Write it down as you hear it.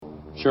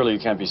Surely you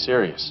can't be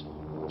serious.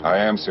 I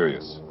am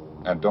serious.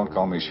 And don't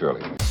call me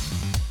Shirley.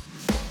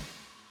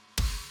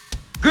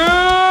 Good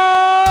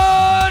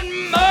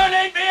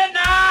morning,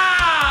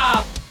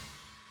 Vietnam!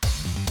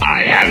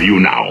 I have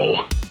you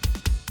now.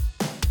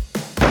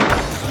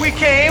 We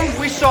came,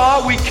 we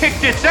saw, we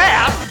kicked its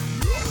ass.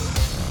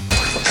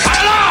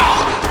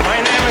 Hello!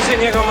 My name is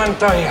Inigo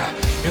Montoya.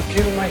 You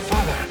killed my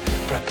father.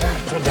 Prepare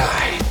to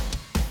die.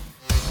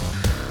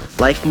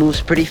 Life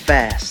moves pretty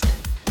fast.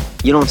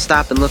 You don't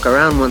stop and look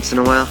around once in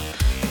a while,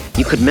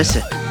 you could miss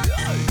it.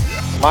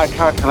 My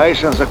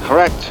calculations are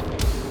correct.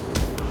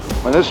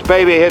 When this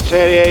baby hits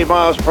 88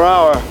 miles per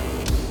hour,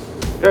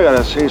 you're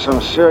gonna see some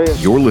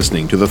serious... You're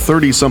listening to the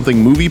 30-something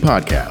movie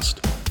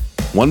podcast.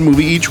 One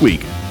movie each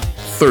week,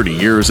 30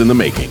 years in the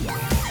making.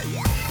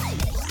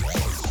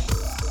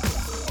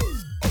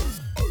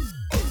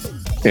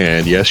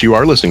 And yes, you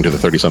are listening to the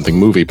 30-something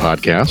movie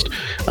podcast.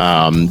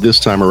 This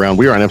time around,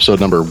 we are on episode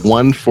number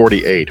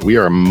 148. We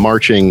are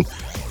marching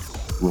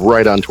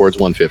right on towards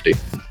 150.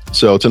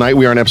 So tonight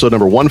we are on episode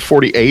number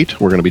 148.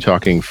 We're going to be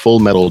talking Full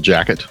Metal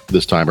Jacket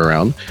this time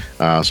around.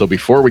 So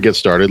before we get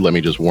started, let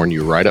me just warn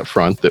you right up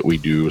front that we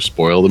do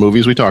spoil the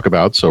movies we talk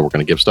about. So we're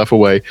going to give stuff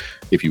away.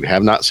 If you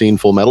have not seen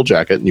Full Metal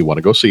Jacket and you want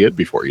to go see it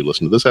before you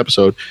listen to this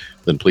episode,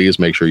 then please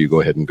make sure you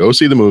go ahead and go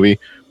see the movie.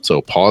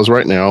 So pause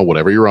right now,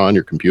 whatever you're on,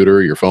 your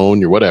computer, your phone,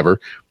 your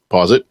whatever.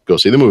 Pause it, go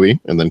see the movie,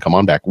 and then come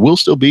on back. We'll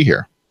still be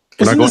here.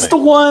 Isn't this the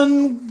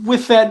one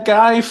with that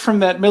guy from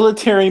that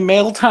military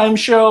mail time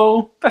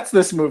show? That's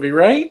this movie,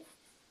 right?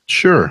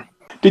 Sure.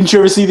 Didn't you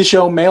ever see the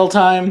show Mail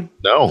Time?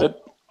 No.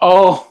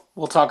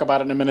 We'll talk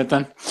about it in a minute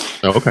then.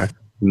 Oh, okay.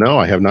 No,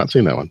 I have not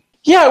seen that one.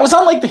 Yeah, it was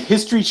on like the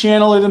History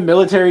Channel or the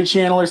Military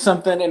Channel or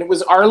something, and it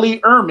was Arlie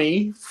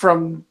Ermy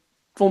from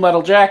Full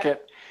Metal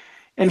Jacket.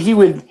 And he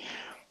would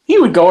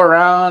go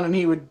around and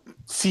he would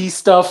see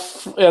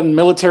stuff on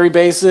military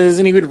bases,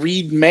 and he would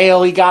read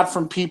mail he got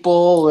from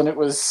people, and it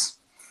was...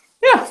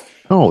 Yeah.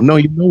 Oh, no,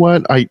 you know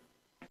what? I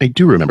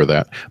do remember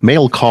that.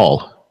 Mail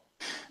Call,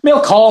 Mail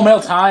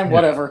Time,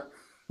 whatever.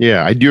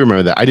 Yeah, I do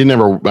remember that. I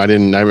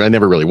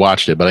never really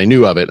watched it, but I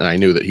knew of it, and I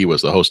knew that he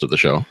was the host of the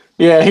show.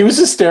 Yeah, he was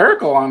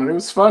hysterical on it. It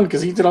was fun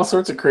because he did all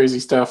sorts of crazy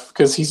stuff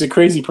because he's a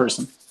crazy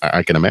person.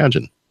 I can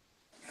imagine.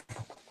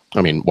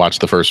 I mean, watch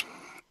the first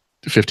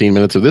 15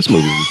 minutes of this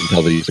movie, you can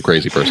tell that he's a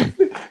crazy person.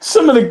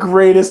 Some of the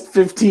greatest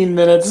 15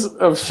 minutes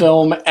of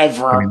film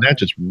ever. I mean, that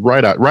just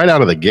right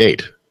out of the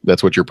gate.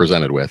 That's what you're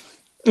presented with.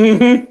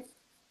 Mm-hmm.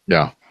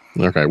 Yeah.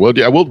 Okay. Well,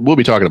 yeah, we'll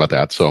be talking about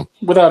that. So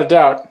without a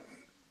doubt.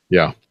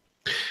 Yeah.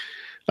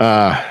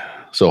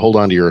 So hold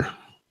on to your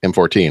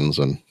M14s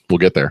and we'll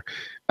get there.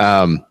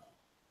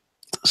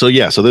 So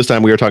this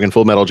time we are talking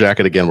Full Metal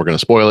Jacket again. We're going to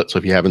spoil it. So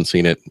if you haven't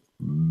seen it,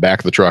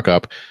 back the truck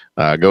up,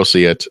 go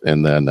see it,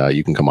 and then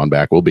you can come on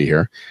back. We'll be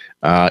here.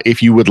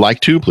 If you would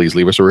like to, please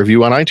leave us a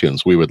review on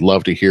iTunes. We would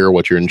love to hear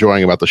what you're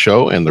enjoying about the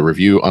show, and the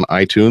review on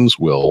iTunes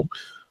will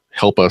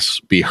help us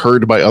be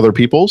heard by other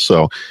people.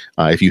 So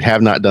if you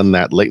have not done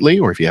that lately,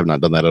 or if you have not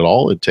done that at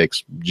all, it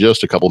takes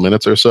just a couple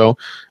minutes or so.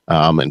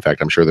 In fact,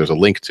 I'm sure there's a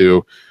link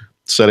to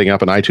setting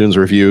up an iTunes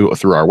review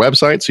through our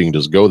website. So you can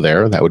just go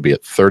there. That would be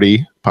at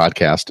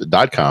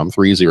 30podcast.com,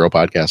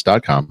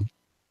 30podcast.com.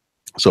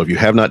 So if you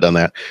have not done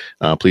that,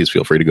 please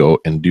feel free to go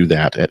and do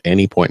that at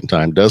any point in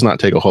time. Does not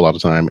take a whole lot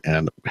of time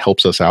and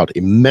helps us out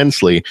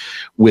immensely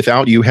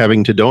without you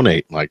having to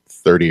donate like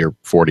 $30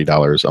 or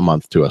 $40 a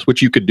month to us,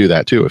 which you could do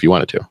that too if you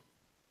wanted to.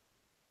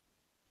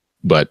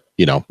 But,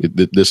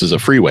 this is a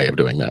free way of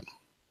doing that.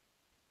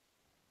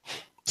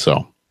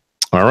 So,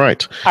 all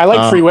right. I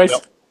like free ways.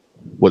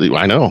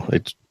 I know.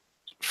 It's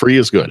free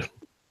is good.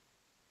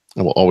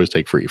 I will always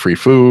take free. Free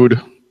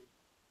food,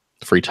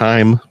 free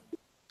time.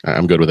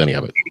 I'm good with any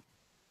of it.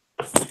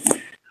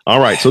 All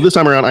right. So this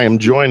time around, I am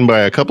joined by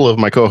a couple of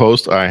my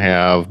co-hosts. I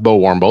have Bo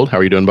Warmbold. How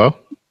are you doing, Bo?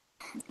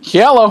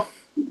 Hello.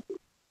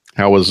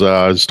 How was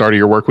the start of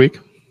your work week?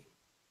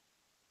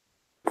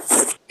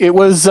 It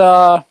was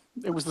the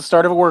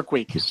start of a work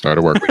week. Start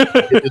of work week.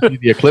 It's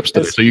the eclipse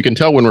today, so you can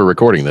tell when we're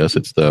recording this.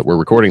 We're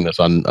recording this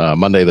on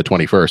Monday the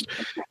 21st,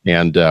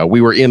 and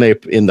we were in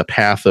the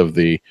path of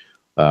the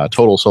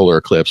total solar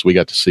eclipse. We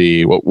got to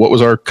see what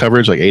was our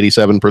coverage, like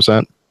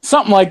 87%.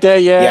 Something like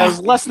that, yeah. It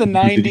was less than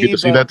 90. Did you get to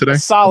see that today?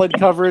 Solid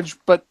coverage,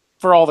 but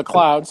for all the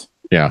clouds.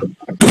 Yeah.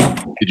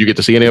 Did you get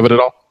to see any of it at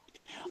all?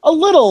 A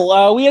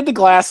little. We had the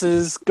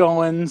glasses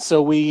going,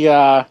 so we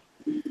were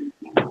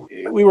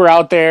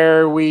out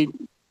there.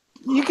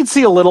 You could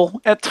see a little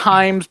at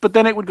times, but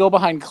then it would go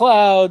behind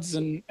clouds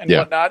and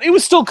whatnot. It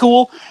was still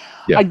cool.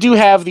 Yeah. I do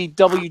have the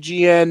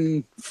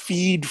WGN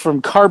feed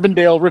from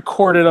Carbondale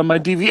recorded on my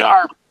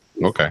DVR.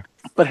 Okay.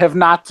 But have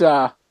not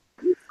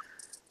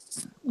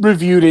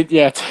reviewed it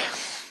yet.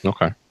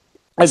 Okay.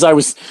 As I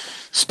was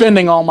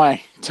spending all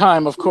my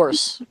time, of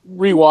course,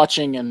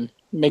 rewatching and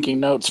making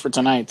notes for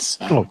tonight's.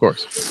 Oh, of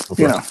course.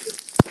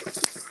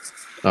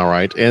 All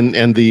right,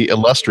 and the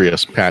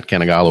illustrious Pat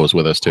Canigallo is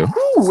with us too.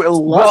 Ooh,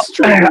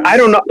 illustrious! Well, I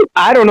don't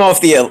know if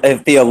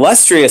the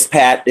illustrious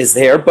Pat is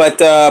there, but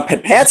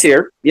Pat's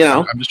here.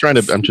 I'm just trying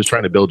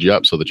to build you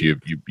up so that you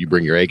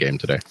bring your A game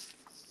today.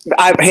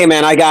 Hey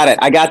man, I got it.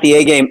 I got the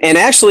A game, and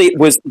actually it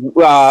was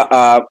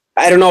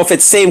I don't know if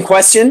it's same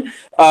question,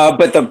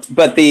 but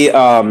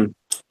the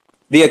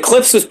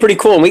eclipse was pretty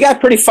cool, and we got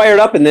pretty fired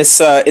up in this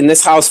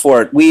house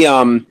for it. We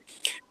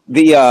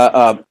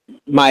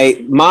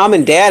my mom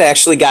and dad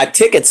actually got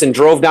tickets and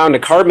drove down to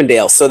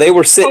Carbondale, so they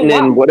were sitting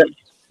in what?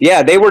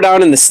 Yeah, they were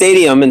down in the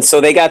stadium, and so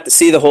they got to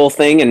see the whole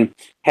thing and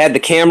had the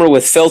camera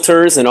with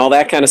filters and all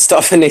that kind of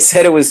stuff. And they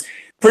said it was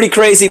pretty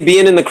crazy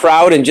being in the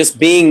crowd and just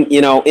being,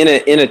 in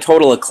a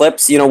total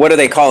eclipse. What do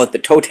they call it? The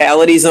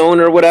totality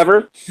zone or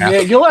whatever. Yeah,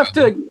 you'll have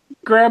to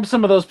grab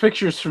some of those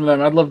pictures from them.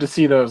 I'd love to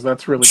see those.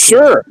 That's really cool.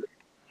 Sure.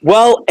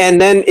 Well,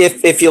 and then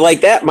if you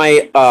like that,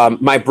 my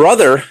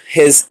brother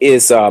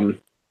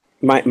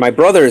my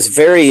brother is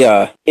very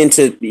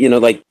into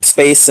like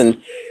space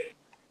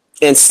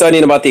and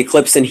studying about the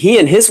eclipse, and he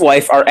and his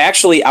wife are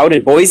actually out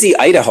in Boise,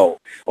 Idaho,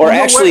 or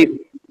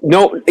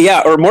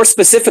or more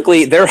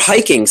specifically, they're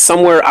hiking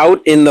somewhere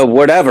out in the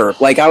whatever,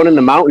 like out in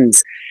the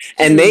mountains,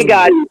 and they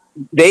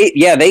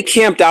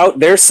camped out.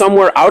 They're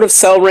somewhere out of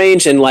cell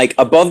range and like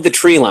above the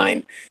tree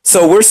line.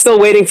 So we're still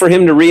waiting for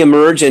him to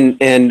reemerge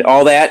and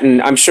all that,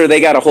 and I'm sure they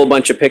got a whole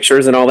bunch of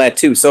pictures and all that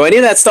too. So any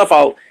of that stuff,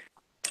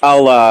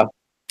 I'll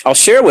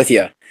share with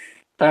you.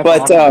 That's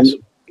but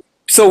awesome.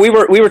 So we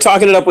were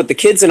talking it up with the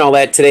kids and all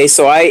that today.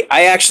 So I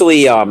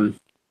actually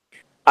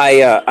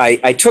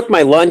I took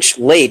my lunch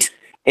late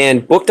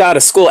and booked out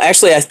of school.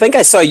 Actually, I think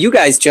I saw you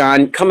guys,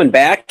 John, coming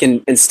back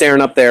and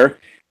staring up there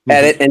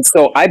at it. And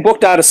so I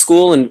booked out of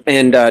school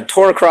and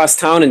tore across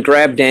town and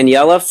grabbed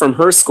Daniela from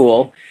her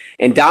school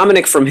and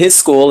Dominic from his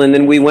school. And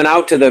then we went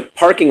out to the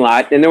parking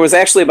lot, and there was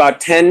actually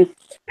about 10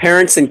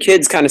 parents and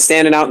kids kind of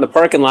standing out in the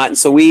parking lot. And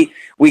so we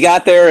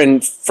got there,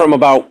 and from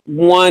about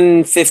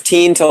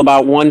 1:15 till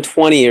about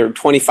 1:20 or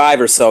 25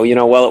 or so,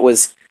 while it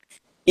was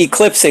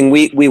eclipsing,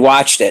 we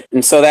watched it.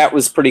 And so that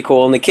was pretty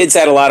cool. And the kids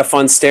had a lot of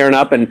fun staring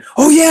up and,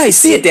 oh yeah, I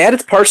see it, Dad,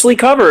 it's partially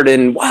covered,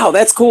 and wow,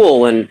 that's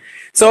cool. And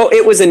so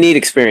it was a neat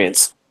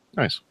experience.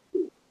 Nice.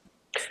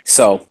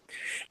 So,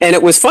 and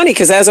it was funny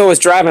because as I was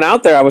driving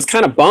out there, I was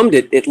kind of bummed.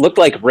 It looked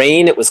like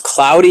rain. It was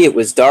cloudy. It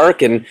was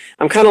dark. And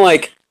I'm kind of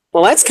like,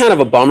 well, that's kind of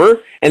a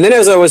bummer. And then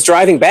as I was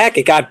driving back,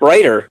 it got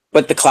brighter,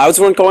 but the clouds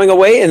weren't going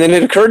away. And then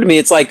it occurred to me,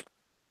 it's like,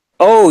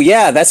 oh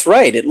yeah, that's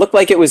right. It looked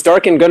like it was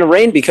dark and going to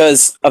rain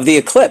because of the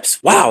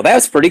eclipse. Wow,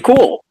 that's pretty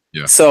cool.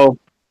 Yeah. So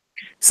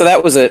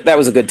that was a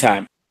good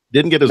time.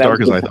 Didn't get as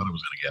dark as I thought it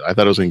was going to get. I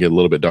thought it was going to get a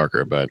little bit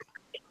darker, but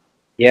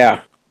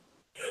yeah.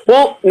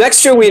 Well,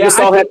 next year we I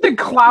think the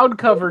cloud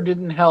cover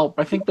didn't help.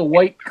 I think the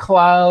white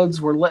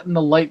clouds were letting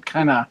the light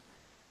kind of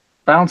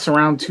bounce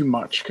around too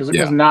much because it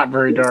was not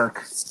very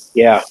dark.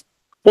 Yeah.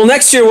 Well,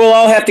 next year we'll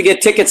all have to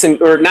get tickets,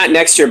 or not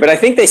next year, but I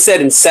think they said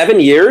in 7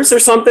 years or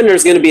something,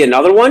 there's going to be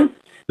another one.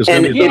 There's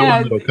going to be another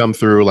one that'll come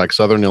through like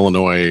Southern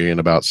Illinois in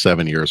about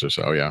 7 years or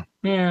so. Yeah.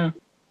 Yeah.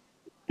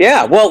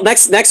 Yeah. Well,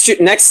 next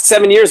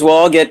 7 years we'll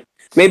all get.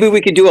 Maybe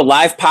we could do a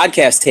live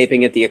podcast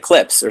taping at the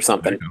eclipse or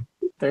something.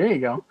 There you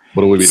go.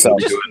 What will we be So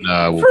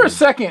doing? For a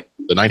second,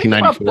 The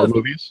 1994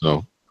 movies.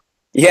 So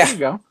yeah. there you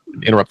go.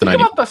 interrupt the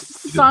Think 90s. about the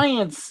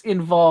science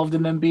involved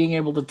in them being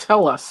able to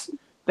tell us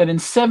that in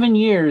 7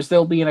 years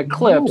there'll be an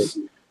eclipse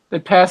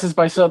that passes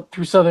by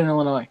through Southern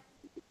Illinois.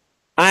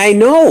 I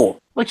know.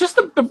 Like just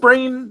the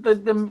brain,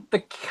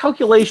 the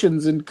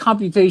calculations and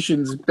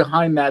computations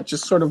behind that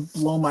just sort of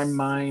blow my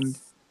mind.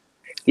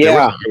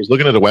 Yeah. I was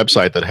looking at a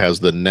website that has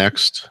the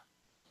next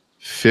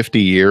 50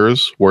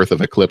 years worth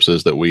of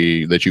eclipses that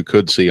you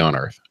could see on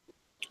Earth.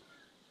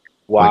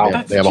 Wow. Like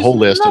That's they have a just whole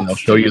list, and they'll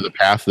nuts show to you me. the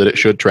path that it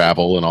should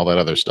travel and all that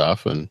other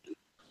stuff. And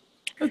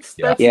That's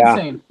Yeah.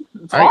 insane.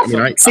 It's I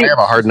awesome. I have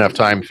a hard enough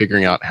time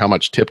figuring out how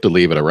much tip to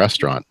leave at a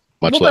restaurant,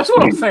 much well, less that's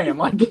what I'm saying.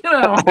 Like,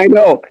 I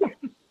know.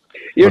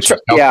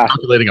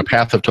 calculating a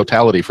path of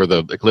totality for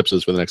the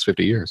eclipses for the next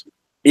 50 years.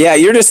 Yeah,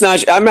 you're just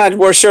not. I'm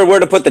not sure where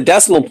to put the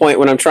decimal point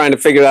when I'm trying to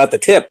figure out the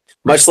tip,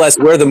 much less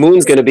where the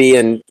moon's going to be.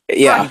 And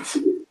yeah, Right.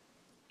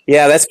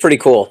 yeah, that's pretty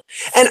cool.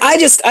 And I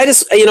just,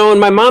 and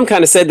my mom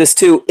kind of said this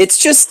too. It's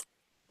just,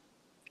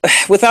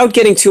 without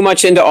getting too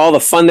much into all the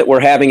fun that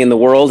we're having in the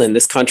world and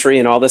this country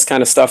and all this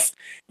kind of stuff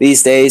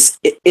these days,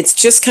 it's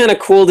just kind of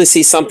cool to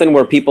see something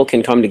where people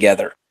can come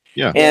together.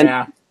 Yeah. And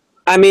Yeah.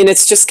 I mean,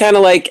 it's just kind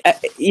of like,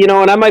 and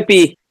I might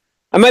be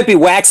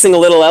waxing a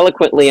little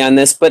eloquently on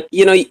this, but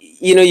you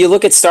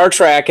look at Star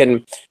Trek,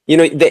 and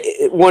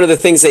one of the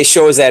things they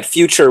show is that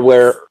future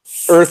where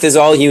Earth is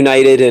all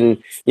united,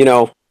 and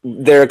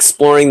they're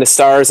exploring the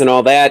stars and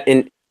all that,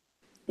 and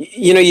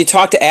you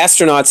talk to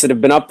astronauts that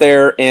have been up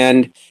there,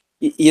 and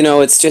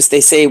it's just,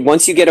 they say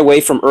once you get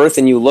away from Earth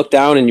and you look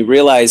down and you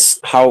realize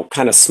how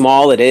kind of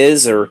small it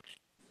is, or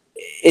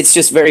it's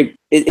just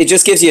it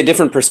just gives you a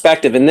different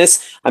perspective. And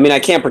this, I mean, I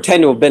can't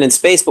pretend to have been in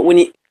space, but when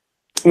you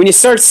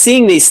start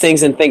seeing these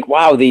things and think,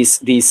 wow, these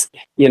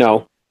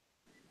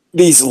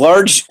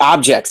large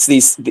objects,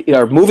 these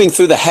are moving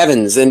through the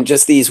heavens, and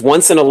just these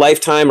once in a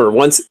lifetime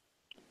or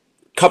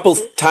couple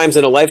times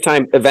in a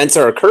lifetime events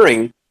are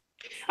occurring.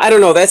 I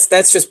don't know.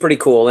 That's just pretty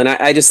cool. And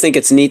I just think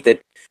it's neat that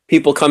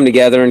people come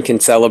together and can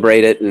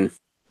celebrate it. And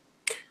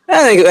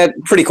I think that's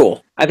pretty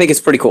cool. I think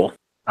it's pretty cool.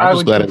 I I'm just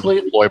would glad it was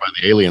completely. deployed by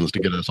the aliens to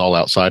get us all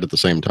outside at the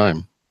same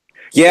time.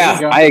 Yeah,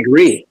 go. I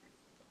agree.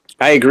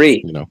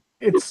 You know,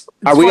 It's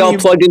Are we funny all you-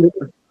 plugged into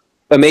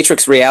the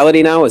Matrix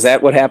reality now? Is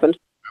that what happened?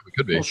 we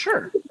could be. Well,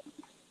 sure.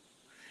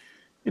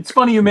 It's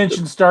funny you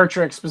mentioned Star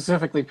Trek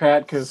specifically,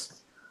 Pat,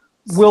 because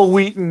Will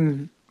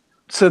Wheaton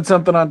said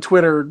something on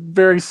Twitter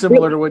very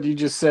similar to what you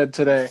just said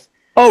today.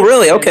 Oh,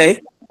 really? Okay.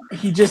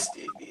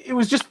 It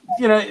was just,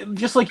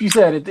 just like you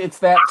said, it's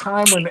that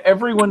time when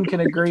everyone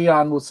can agree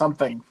on with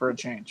something for a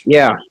change.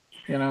 Yeah.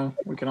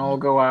 We can all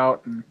go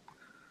out and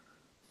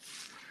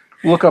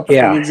look up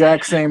Yeah. the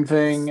exact same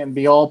thing and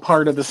be all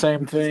part of the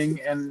same thing,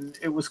 and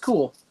it was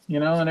cool,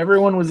 and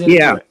everyone was into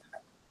Yeah. it.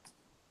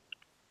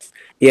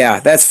 Yeah,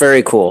 that's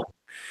very cool.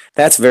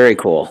 That's very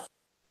cool.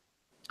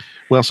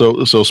 Well,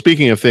 so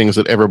speaking of things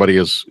that everybody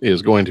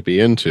is going to be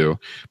into,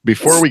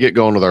 before we get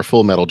going with our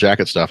Full Metal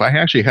Jacket stuff, I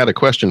actually had a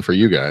question for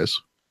you guys.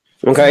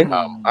 Okay.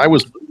 I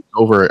was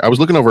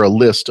looking over a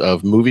list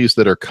of movies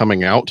that are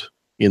coming out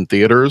in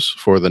theaters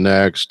for the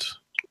next.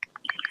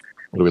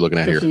 What are we looking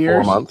at here? 50 4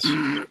 years? months.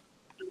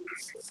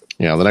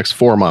 Yeah, the next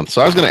 4 months.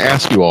 So I was going to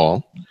ask you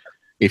all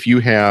if you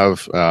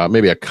have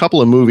maybe a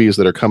couple of movies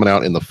that are coming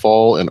out in the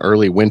fall and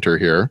early winter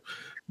here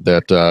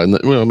that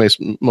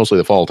mostly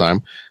the fall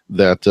time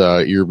that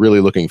you're really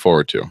looking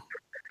forward to.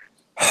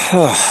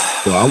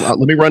 So let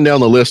me run down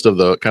the list of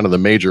the kind of the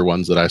major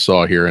ones that I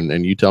saw here,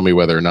 and you tell me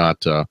whether or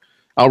not.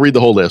 I'll read the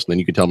whole list, and then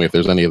you can tell me if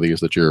there's any of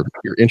these that you're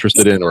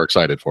interested in or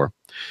excited for.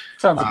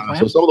 Sounds like a plan.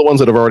 So some of the ones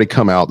that have already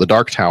come out, The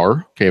Dark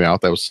Tower came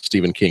out. That was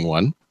Stephen King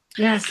one.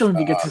 Yeah, I still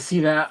need to get to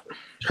see that.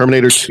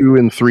 Terminator 2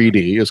 in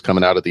 3D is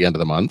coming out at the end of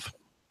the month.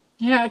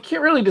 Yeah, I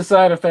can't really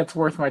decide if that's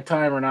worth my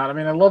time or not. I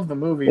mean, I love the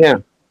movie. Yeah.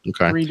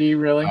 Okay.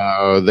 3D, really.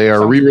 They are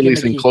Sounds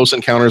re-releasing gimmicky. Close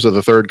Encounters of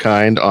the Third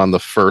Kind on the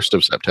 1st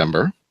of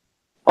September.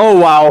 Oh,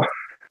 wow.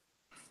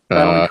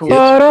 That'll be cool.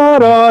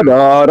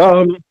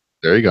 Da-da-da-da-dum.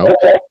 There you go.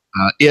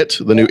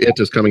 The new It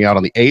is coming out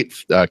on the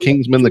 8th.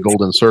 Kingsman: The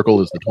Golden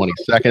Circle is the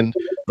 22nd.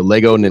 The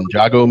Lego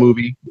Ninjago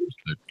movie.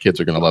 The kids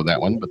are going to love that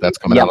one, but that's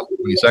coming out on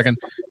the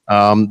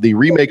 22nd. The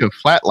remake of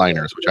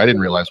Flatliners, which I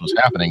didn't realize was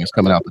happening, is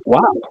coming out the Wow.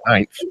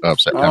 9th of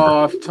September. Oh,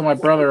 I'll have to tell my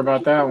brother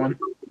about that one.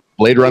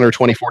 Blade Runner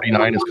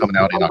 2049 is coming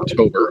out in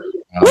October.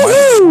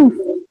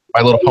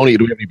 My Little Pony.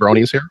 Do we have any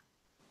bronies here?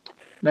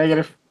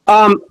 Negative.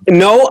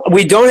 No,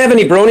 we don't have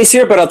any bronies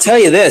here, but I'll tell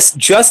you this.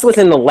 Just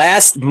within the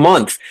last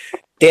month,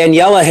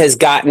 Daniela has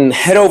gotten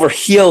head over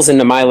heels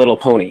into My Little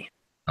Pony.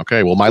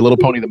 Okay, well, My Little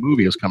Pony the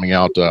movie is coming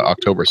out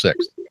October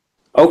 6th.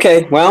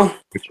 Okay, well,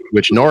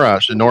 Which Nora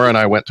and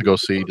I went to go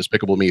see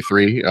Despicable Me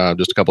 3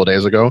 just a couple of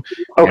days ago.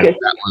 okay. And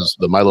that was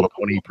the My Little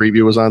Pony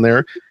preview was on there.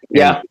 And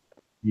Yeah.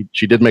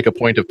 she did make a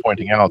point of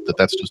pointing out that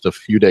that's just a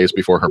few days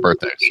before her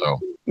birthday. So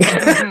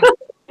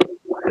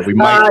we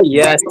might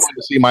Yes. go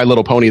to see My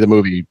Little Pony the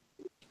movie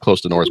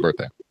close to Nora's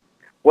birthday.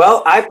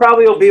 Well, I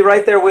probably will be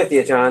right there with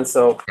you, John.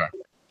 So,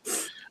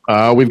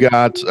 We've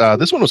got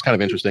this one was kind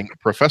of interesting.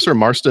 Professor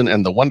Marston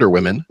and the Wonder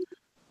Women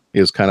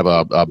is kind of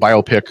a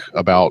biopic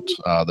about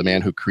the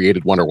man who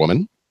created Wonder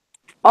Woman.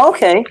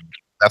 okay.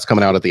 That's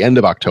coming out at the end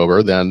of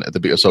October. Then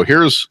so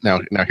here's where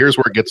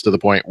it gets to the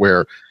point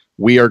where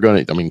we are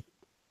going to. I mean,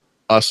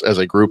 us as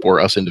a group or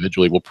us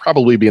individually will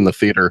probably be in the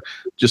theater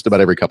just about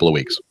every couple of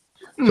weeks.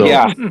 So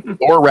Yeah.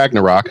 Thor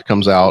Ragnarok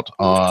comes out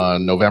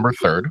on November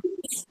 3rd.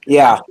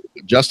 Yeah.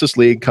 Justice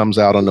League comes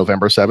out on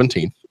November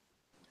 17th.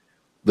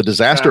 The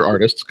Disaster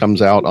Artist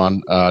comes out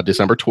on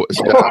December 12th.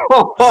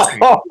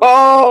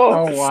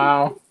 Oh,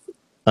 wow.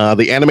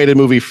 The animated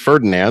movie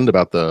Ferdinand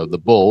about the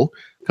bull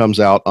comes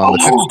out on the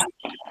 15th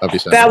of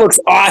December. That looks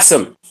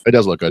awesome. It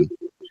does look good.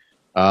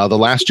 The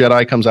Last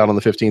Jedi comes out on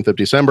the 15th of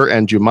December,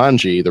 and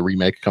Jumanji, the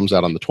remake, comes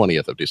out on the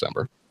 20th of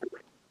December.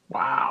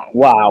 Wow.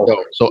 Wow.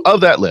 So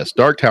of that list,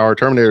 Dark Tower,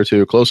 Terminator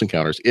 2, Close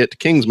Encounters, It,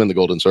 Kingsman: The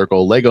Golden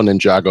Circle, Lego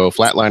Ninjago,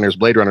 Flatliners,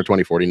 Blade Runner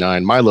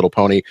 2049, My Little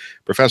Pony,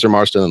 Professor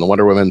Marston and the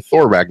Wonder Woman,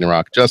 Thor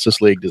Ragnarok,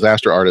 Justice League,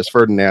 Disaster Artist,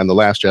 Ferdinand, The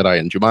Last Jedi,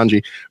 and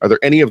Jumanji. Are there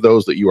any of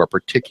those that you are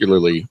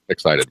particularly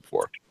excited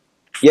for?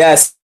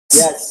 Yes.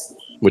 Yes.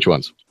 Which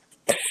ones?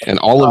 And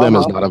all of them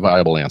is not a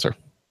viable answer.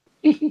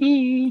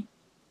 Oh,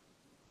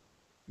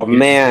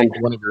 man.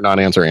 One of your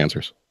non-answer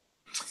answers.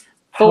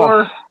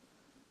 Thor,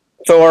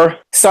 Thor.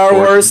 Star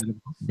Wars.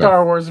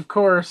 Star Wars, of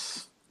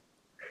course.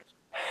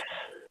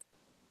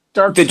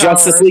 Dark The Tower,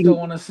 Justice I League. still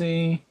want to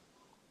see.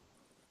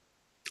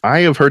 I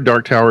have heard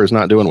Dark Tower is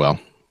not doing well.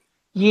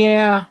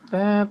 Yeah,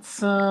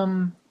 that's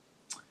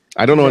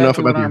I don't know enough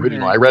Exactly about what the I'm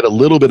original. hearing. I read a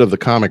little bit of the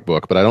comic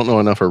book, but I don't know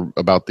enough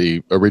about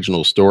the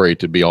original story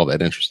to be all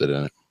that interested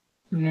in it.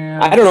 yeah.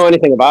 I don't know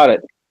anything about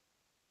it.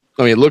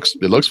 I mean, it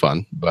looks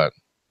fun, but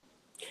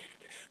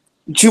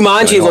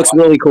Jumanji I know. looks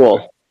really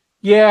cool.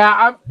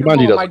 Yeah,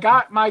 Jumanji well,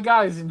 doesn't. my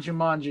guy's in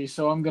Jumanji,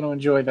 so I'm gonna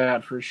enjoy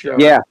that for sure.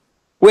 Yeah.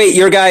 Wait,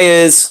 your guy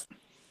is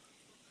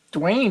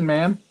Dwayne,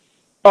 man.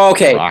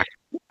 okay. Rock.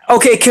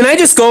 Okay, can I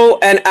just go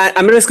and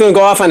I'm just going to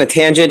go off on a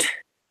tangent.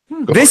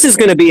 Go This for is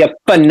going to be a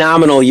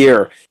phenomenal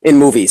year in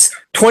movies.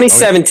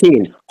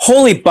 2017,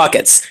 holy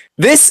buckets!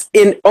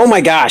 Oh my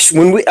gosh,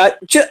 when we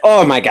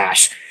oh my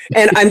gosh,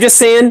 And I'm just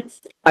saying,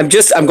 I'm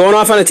going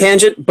off on a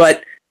tangent,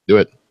 but Do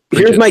it.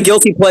 here's my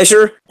guilty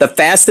pleasure: the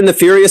Fast and the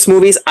Furious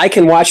movies. I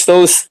can watch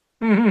those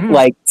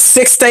like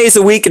 6 days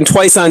a week and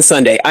twice on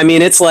Sunday. I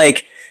mean, it's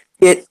like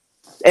it.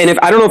 And if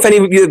I don't know if any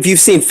of you, if you've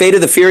seen Fate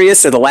of the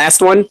Furious or the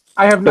last one,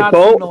 I have not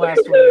seen the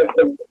last one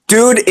yet.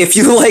 dude. If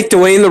you like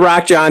Dwayne the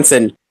Rock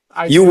Johnson,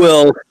 you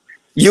will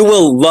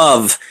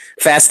love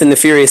Fast and the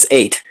Furious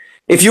 8.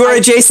 If you are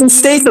a Jason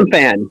Statham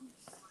fan,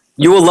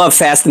 you will love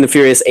Fast and the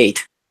Furious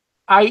 8.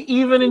 I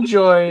even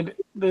enjoyed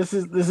this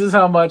is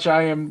how much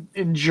I am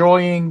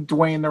enjoying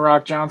Dwayne the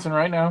Rock Johnson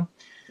right now.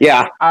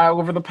 Yeah.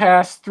 Over the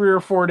past 3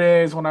 or 4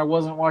 days, when I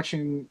wasn't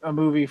watching a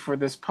movie for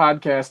this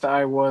podcast,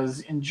 I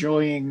was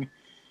enjoying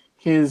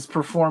his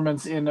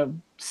performance in a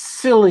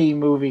silly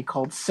movie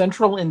called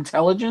Central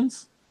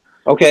Intelligence.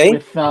 Okay.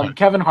 With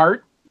Kevin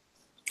Hart.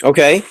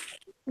 Okay.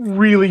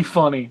 Really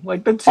funny.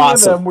 Like the two of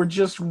them were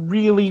just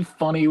really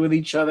funny with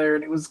each other,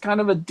 and it was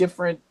kind of a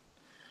different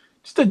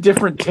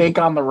take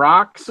on The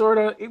Rock, sort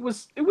of. It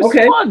was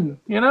fun,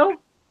 you know?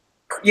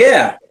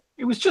 Yeah.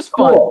 It was just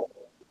fun. Cool.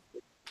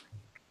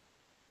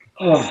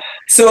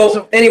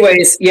 So,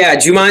 anyways, yeah,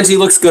 Jumanji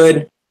looks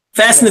good.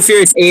 Fast and the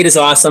Furious 8 is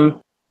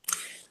awesome.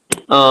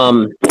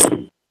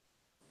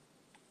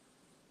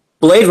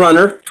 Blade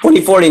Runner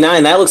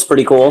 2049, that looks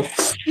pretty cool.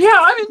 Yeah,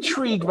 I'm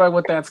intrigued by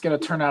what that's going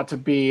to turn out to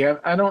be.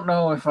 I don't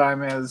know if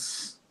I'm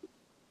as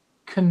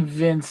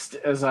convinced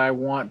as I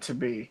want to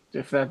be,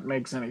 if that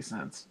makes any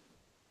sense.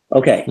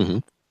 Okay. Mm-hmm.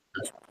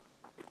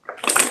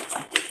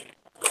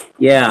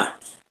 Yeah.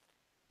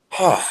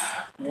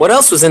 What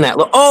else was in that?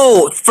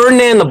 Oh,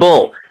 Ferdinand the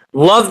Bull.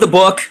 Love the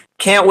book.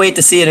 Can't wait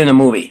to see it in a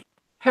movie.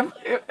 Did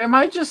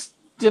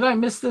I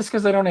miss this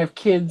because I don't have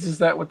kids? Is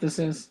that what this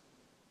is?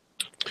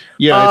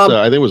 Yeah,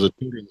 I think it was a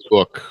children's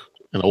book,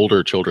 an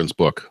older children's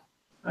book.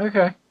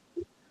 Okay.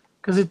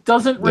 Because it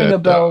doesn't ring a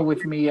bell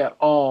with me at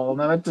all.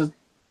 Now, that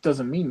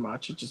doesn't mean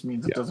much. It just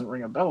means it doesn't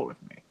ring a bell with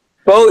me.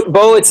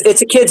 Bo,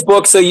 it's a kid's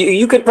book, so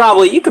you could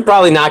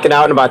probably knock it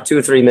out in about 2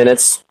 or 3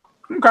 minutes.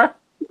 Okay.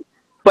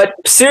 But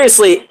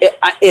seriously,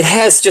 it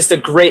has just a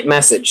great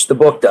message. The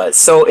book does,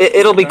 so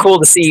it'll be cool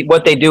to see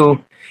what they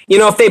do. You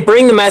know, if they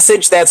bring the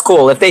message, that's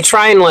cool. If they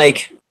try and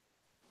like,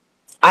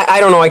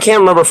 I don't know, I can't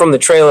remember from the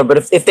trailer,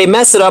 but if they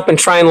mess it up and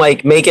try and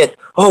like make it,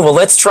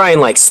 let's try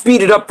and like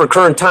speed it up for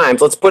current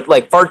times. Let's put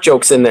like fart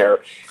jokes in there.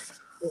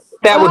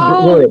 That would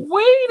ruin it.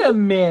 Wait a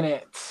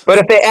minute. But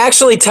if they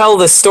actually tell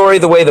the story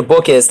the way the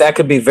book is, that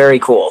could be very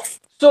cool.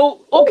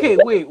 So, okay,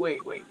 wait.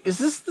 Is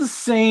this the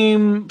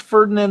same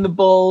Ferdinand the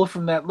Bull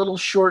from that little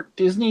short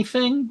Disney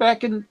thing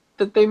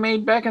that they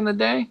made back in the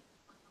day?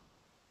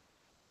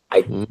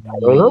 I don't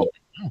know.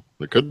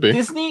 It could be.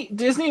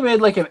 Disney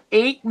made like an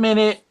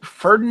 8-minute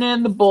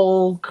Ferdinand the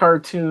Bull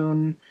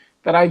cartoon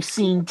that I've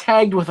seen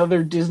tagged with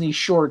other Disney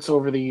shorts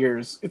over the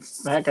years.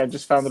 I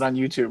just found it on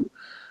YouTube.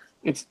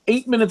 It's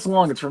 8 minutes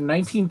long. It's from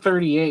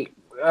 1938.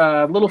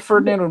 Little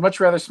Ferdinand would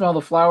much rather smell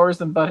the flowers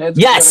than butt heads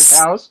with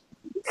other cows.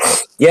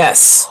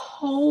 Yes.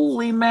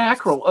 Holy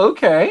mackerel.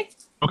 Okay.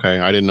 Okay,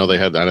 I didn't know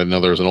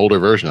there was an older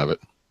version of it.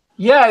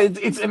 Yeah,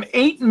 it's an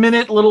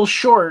 8-minute little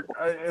short.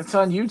 It's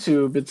on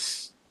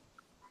YouTube.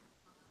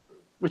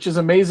 Which is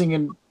amazing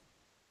in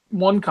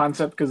one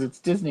concept because it's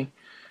Disney.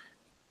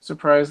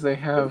 Surprised they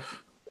have.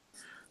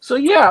 So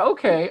yeah,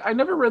 okay. I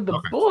never read the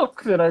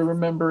book that I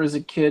remember as a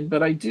kid,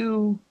 but I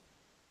do.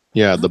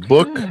 Yeah, the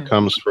book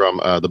comes from.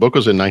 The book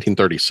was in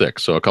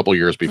 1936, so a couple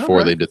years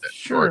before they did that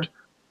short.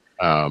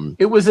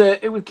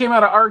 It came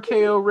out of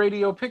RKO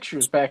Radio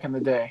Pictures back in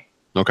the day.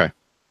 Okay.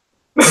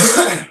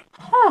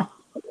 Huh.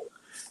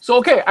 So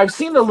okay, I've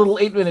seen the little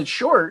 8-minute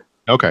short.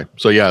 Okay,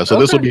 so yeah,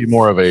 this will be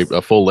more of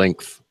a full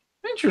length.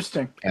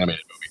 Interesting.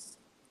 Animated movie.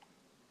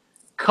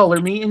 Color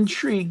me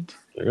intrigued.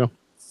 There you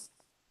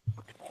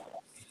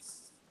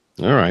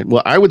go. All right.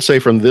 Well, I would say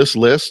from this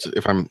list,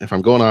 if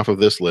I'm going off of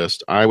this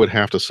list, I would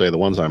have to say the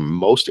ones I'm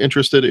most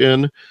interested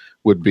in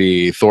would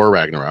be Thor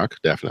Ragnarok,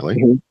 definitely.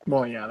 Mm-hmm.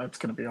 Well, yeah, that's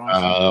going to be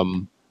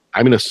awesome.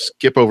 I'm going to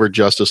skip over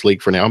Justice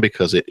League for now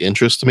because it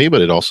interests me,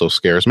 but it also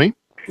scares me.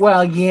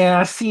 Well,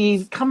 yeah.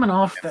 See, coming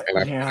off that,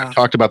 I've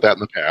talked about that in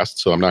the past,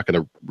 so I'm not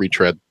going to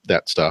retread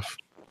that stuff.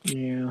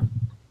 Yeah.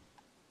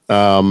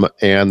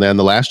 And then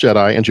The Last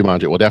Jedi and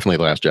Jumanji. Well, definitely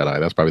The Last Jedi.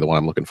 That's probably the one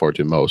I'm looking forward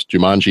to most.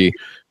 Jumanji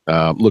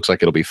looks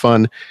like it'll be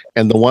fun.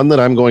 And the one that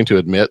I'm going to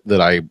admit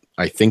that I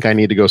think I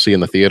need to go see in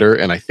the theater,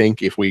 and I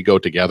think if we go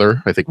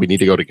together, I think we need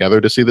to go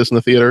together to see this in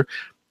the theater.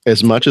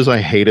 As much as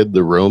I hated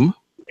The Room,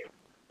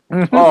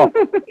 I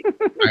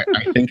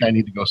think I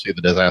need to go see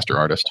The Disaster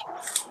Artist.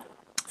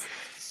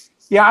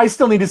 Yeah, I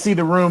still need to see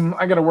The Room.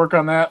 I got to work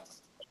on that.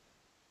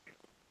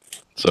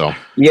 So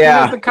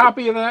yeah, the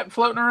copy of that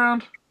floating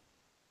around.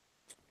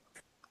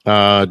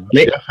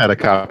 Jeff had a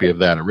copy of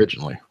that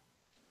originally.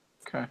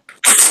 Okay.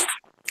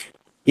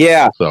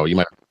 Yeah. So you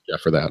might have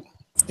Jeff for that.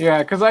 Yeah,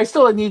 because I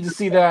still need to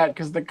see that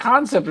because the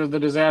concept of The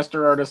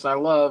Disaster Artist I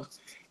love,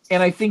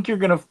 and I think you're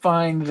going to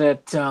find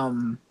that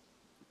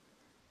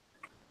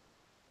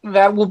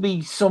that will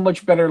be so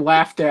much better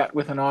laughed at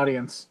with an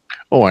audience.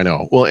 Oh, I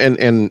know. Well,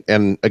 and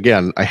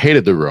again, I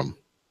hated The Room.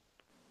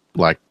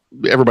 Like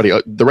everybody,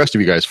 the rest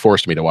of you guys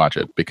forced me to watch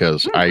it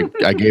because I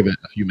gave it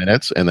a few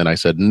minutes and then I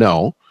said,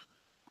 no,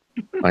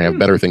 I have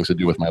better things to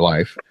do with my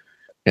life.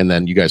 And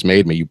then you guys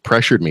you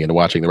pressured me into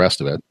watching the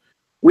rest of it.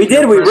 We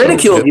did. We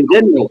ridiculed you,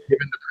 didn't we? Given the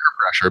peer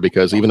pressure,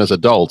 because even as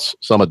adults,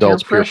 some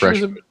adults peer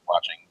pressure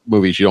watching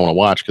movies you don't want to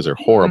watch because they're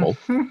horrible.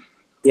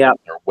 Yeah.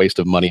 They're a waste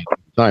of money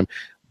and time.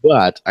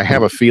 But I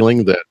have a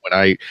feeling that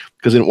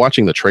because in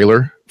watching the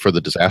trailer for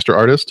The Disaster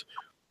Artist,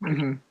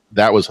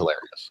 that was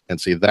hilarious.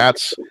 And see,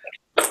 that's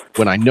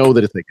when I know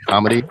that it's a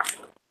comedy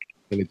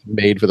and it's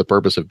made for the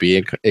purpose of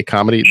being a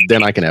comedy,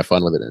 then I can have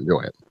fun with it and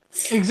enjoy it.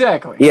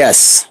 Exactly.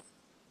 Yes.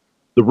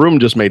 The Room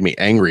just made me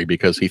angry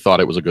because he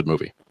thought it was a good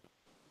movie.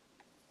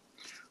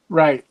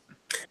 Right.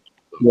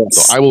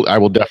 Yes. So I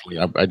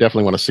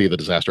definitely want to see The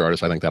Disaster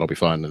Artist. I think that'll be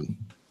fun.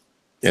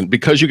 And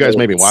because you guys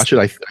made me watch it,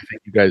 I think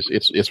you guys,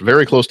 it's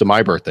very close to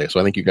my birthday. So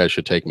I think you guys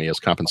should take me as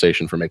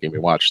compensation for making me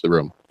watch The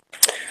Room.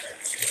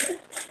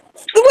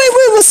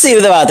 We'll see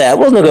about that.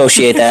 We'll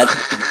negotiate that.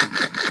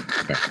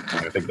 Okay.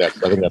 I think that's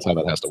how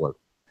that has to work.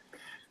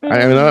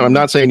 I'm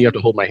not saying you have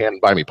to hold my hand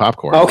and buy me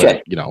popcorn.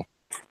 Okay. But,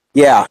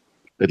 yeah.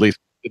 At least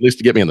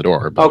to get me in the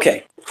door. But,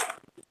 Okay.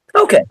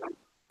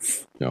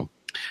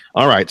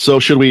 All right. So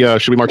should we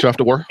march off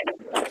to war?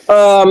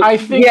 I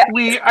think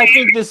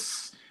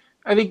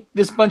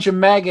this bunch of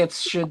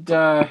maggots should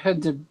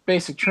head to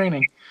basic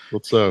training.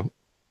 Let's go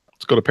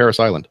to Paris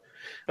Island.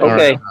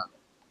 Okay. Right.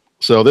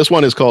 So this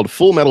one is called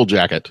Full Metal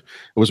Jacket.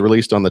 It was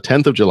released on the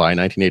 10th of July,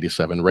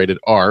 1987, rated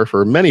R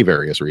for many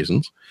various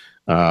reasons.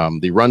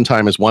 The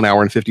runtime is 1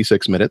 hour and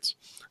 56 minutes.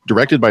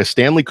 Directed by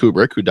Stanley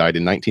Kubrick, who died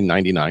in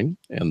 1999,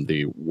 and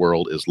the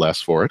world is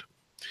less for it.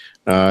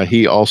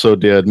 He also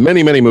did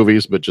many, many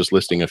movies, but just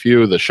listing a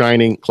few: The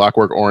Shining,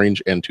 Clockwork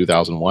Orange, and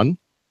 2001.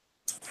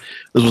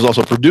 This was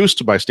also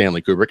produced by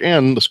Stanley Kubrick,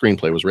 and the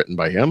screenplay was written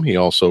by him. He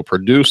also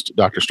produced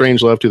Dr.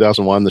 Strangelove,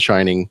 2001, The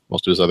Shining,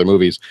 most of his other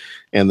movies,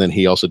 and then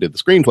he also did the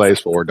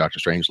screenplays for Dr.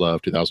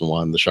 Strangelove,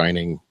 2001, The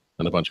Shining,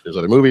 and a bunch of his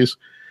other movies.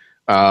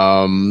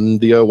 One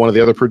of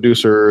the other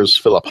producers,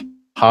 Philip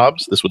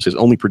Hobbs. This was his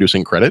only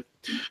producing credit.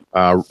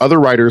 Other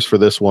writers for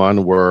this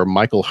one were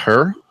Michael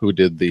Herr, who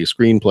did the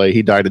screenplay.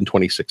 He died in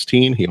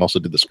 2016. He also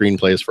did the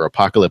screenplays for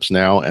Apocalypse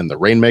Now and The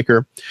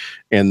Rainmaker.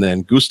 And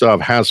then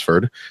Gustav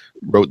Hasford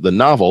wrote the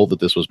novel that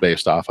this was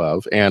based off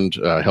of and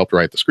helped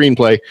write the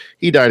screenplay.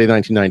 He died in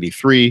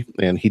 1993,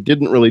 and he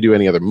didn't really do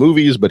any other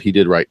movies, but he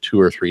did write 2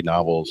 or 3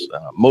 novels,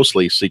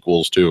 mostly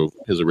sequels to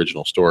his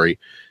original story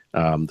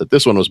that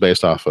this one was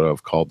based off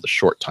of, called The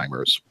Short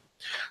Timers.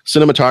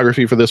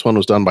 Cinematography for this one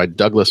was done by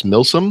Douglas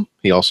Milsom.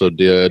 He also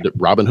did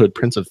Robin Hood,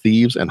 Prince of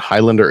Thieves, and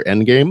Highlander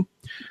Endgame.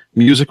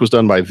 Music was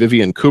done by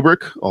Vivian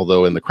Kubrick,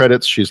 although in the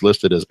credits she's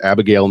listed as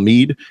Abigail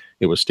Mead.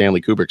 It was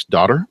Stanley Kubrick's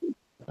daughter.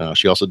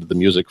 She also did the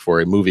music for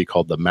a movie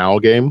called The Mao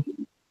Game.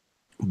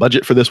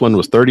 Budget for this one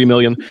was $30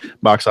 million.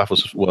 Box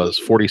office was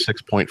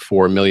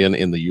 $46.4 million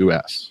in the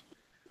U.S.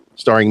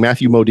 Starring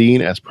Matthew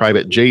Modine as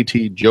Private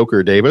J.T.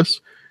 Joker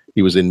Davis.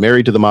 He was in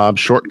Married to the Mob,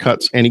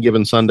 Shortcuts, Any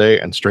Given Sunday,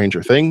 and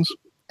Stranger Things.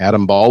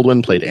 Adam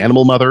Baldwin played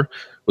Animal Mother,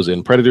 was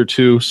in Predator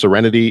 2,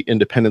 Serenity,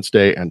 Independence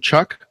Day, and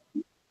Chuck.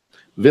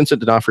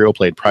 Vincent D'Onofrio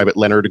played Private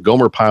Leonard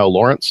Gomer Pyle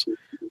Lawrence,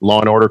 Law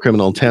and Order,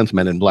 Criminal Intent,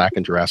 Men in Black,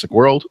 and Jurassic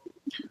World.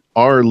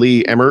 R.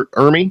 Lee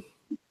Ermey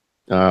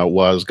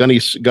was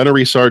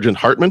Gunnery Sergeant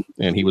Hartman,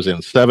 and he was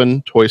in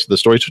 7 Let's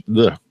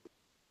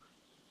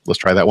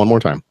try that one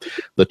more time.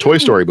 The Toy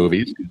Story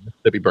movies,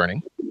 Mississippi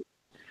Burning.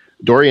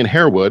 Dorian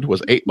Harewood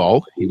was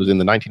 8-Ball. He was in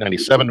the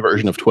 1997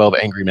 version of 12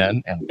 Angry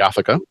Men and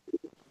Gothica.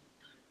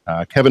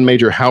 Kevin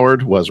Major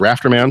Howard was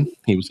Rafterman.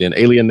 He was in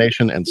Alien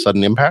Nation and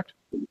Sudden Impact.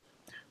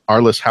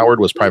 Arliss Howard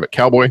was Private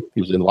Cowboy.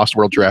 He was in Lost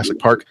World, Jurassic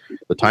Park,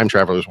 The Time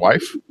Traveler's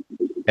Wife.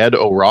 Ed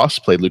O. Ross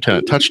played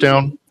Lieutenant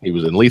Touchdown. He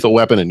was in Lethal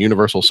Weapon and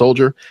Universal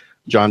Soldier.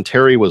 John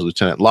Terry was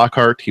Lieutenant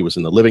Lockhart. He was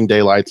in The Living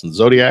Daylights and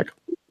Zodiac.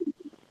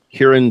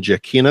 Kieran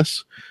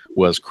Giacchinas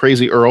was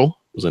Crazy Earl.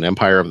 Was in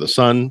Empire of the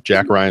Sun.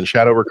 Jack Ryan,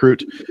 Shadow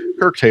Recruit.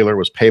 Kirk Taylor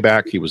was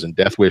Payback. He was in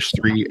Death Wish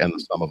 3 and The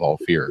Sum of All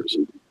Fears.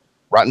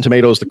 Rotten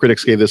Tomatoes, the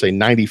critics gave this a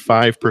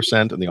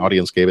 95%, and the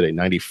audience gave it a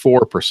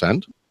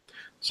 94%.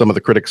 Some of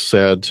the critics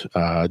said,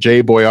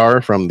 Jay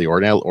Boyar from the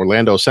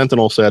Orlando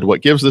Sentinel said,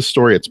 "What gives this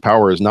story its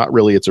power is not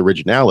really its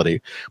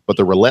originality, but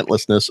the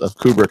relentlessness of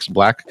Kubrick's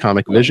black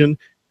comic vision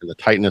and the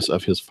tightness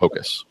of his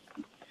focus."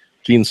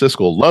 Gene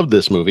Siskel loved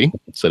this movie,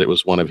 said it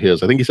was one of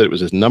his, I think he said it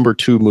was his number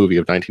 2 movie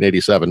of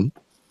 1987.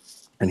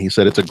 And he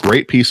said it's a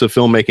great piece of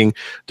filmmaking,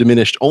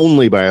 diminished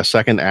only by a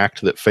second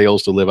act that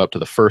fails to live up to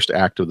the first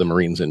act of The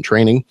Marines in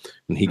Training.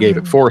 And he gave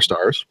it 4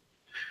 stars.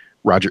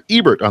 Roger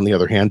Ebert, on the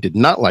other hand, did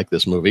not like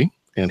this movie.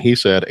 And he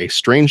said, a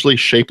strangely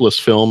shapeless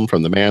film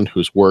from the man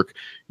whose work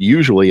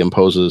usually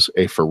imposes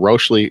a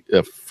ferociously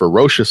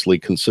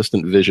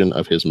consistent vision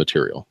of his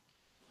material.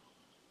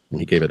 And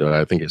he gave it,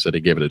 I think he said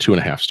he gave it a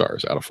 2.5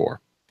 stars out of 4.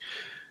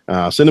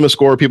 Cinema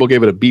Score, people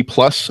gave it a B+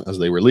 as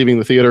they were leaving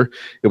the theater.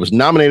 It was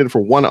nominated for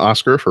 1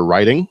 Oscar for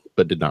writing,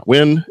 but did not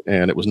win.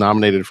 And it was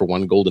nominated for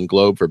 1 Golden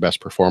Globe for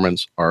Best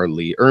Performance, R.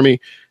 Lee Ermey.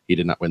 He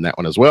did not win that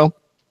one as well.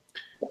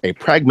 A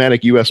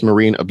pragmatic U.S.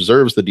 Marine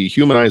observes the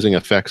dehumanizing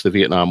effects the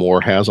Vietnam War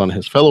has on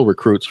his fellow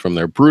recruits from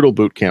their brutal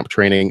boot camp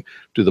training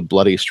to the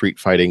bloody street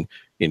fighting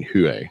in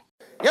Hue.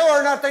 You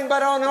are nothing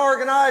but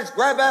unorganized,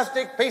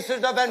 grabastic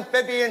pieces of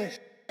amphibian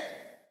shit.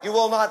 You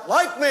will not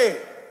like me,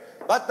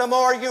 but the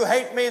more you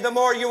hate me, the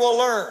more you will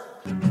learn.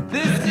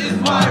 This is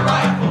my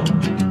rifle.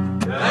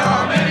 There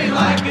are many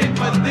like it,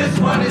 but this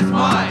one is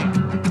mine.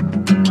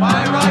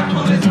 My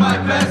rifle is my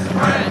best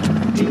friend.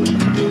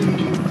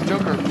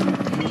 Joker,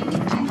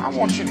 I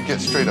want you to get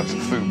straight up to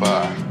Phu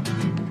Bai.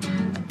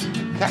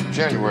 Captain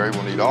January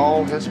will need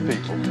all his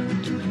people.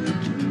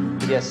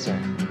 Yes, sir.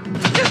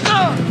 Yes,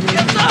 sir!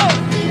 Yes, sir!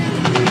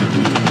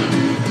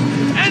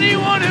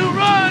 Anyone who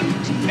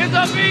runs is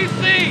a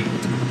VC.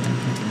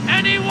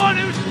 Anyone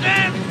who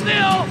stands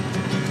still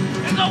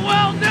is a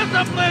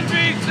well-disciplined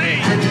VC.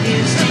 And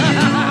here's to you,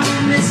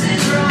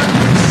 Mrs.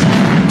 Robinson.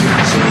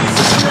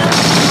 Jesus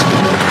loves you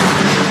more than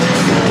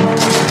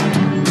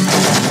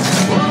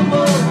whoa,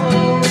 whoa,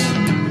 whoa.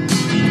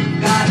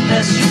 God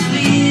bless you,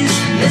 please,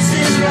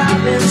 Mrs.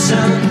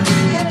 Robinson.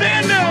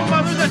 Stand down,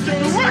 mother, that's a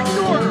direct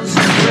order.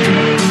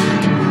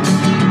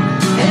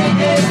 Hey,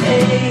 hey,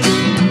 hey.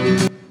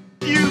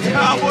 You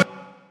cowboy.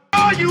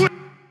 Oh, you.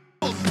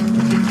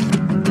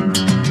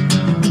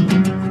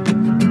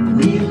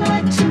 We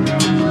like to know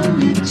a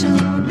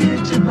little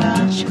bit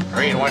about you.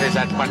 Green, what is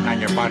that button on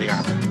your body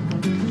armor?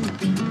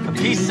 A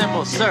peace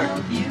symbol, sir.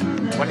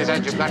 What is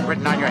that you've got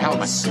written on your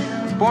helmet?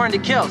 Born to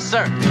kill,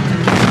 sir.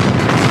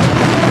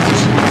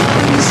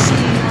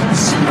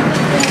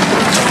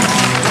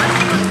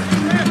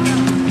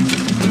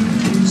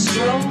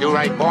 You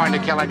write born to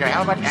kill on your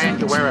helmet and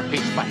you wear a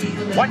peace button.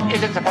 What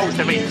is it supposed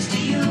to mean?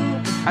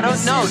 I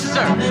don't know,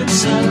 sir.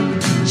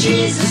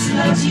 Jesus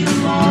loves you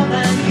more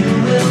than you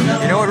will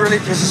know. You know what really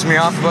pisses me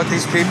off about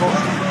these people?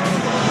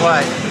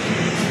 What?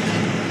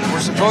 We're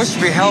supposed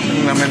to be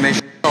helping them and they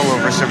shit all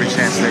over us every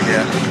chance they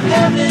get.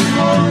 Heaven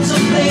holds a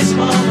place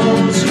for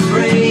those who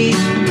pray.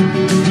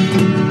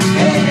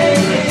 Hey, hey,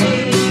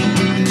 hey.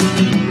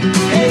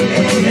 Hey,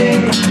 hey,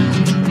 hey.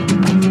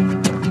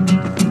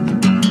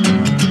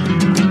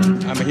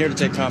 I'm here to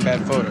take combat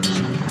photos.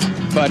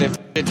 But if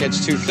it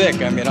gets too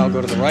thick, I'll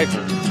go to the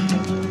rifle.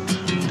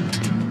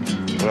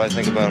 What do I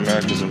think about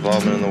America's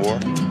involvement in the war?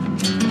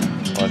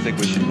 Well, I think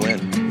we should win.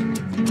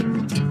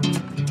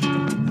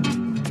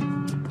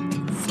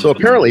 So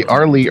apparently,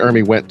 R. Lee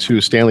Ermey went to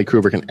Stanley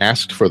Kubrick and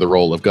asked for the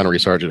role of Gunnery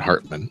Sergeant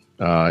Hartman.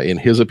 In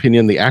his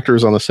opinion, the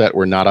actors on the set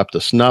were not up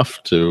to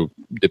snuff to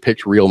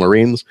depict real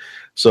Marines.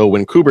 So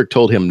when Kubrick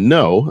told him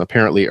no,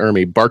 apparently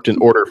Ermey barked an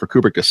order for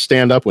Kubrick to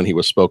stand up when he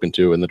was spoken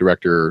to, and the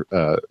director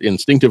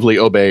instinctively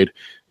obeyed,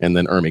 and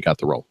then Ermey got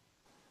the role.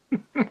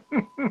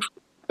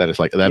 That is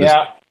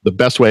the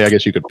best way I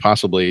guess you could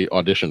possibly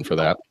audition for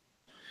that.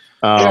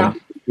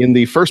 In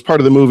the first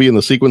part of the movie, in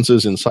the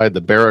sequences inside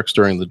the barracks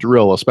during the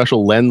drill, a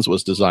special lens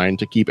was designed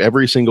to keep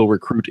every single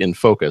recruit in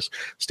focus.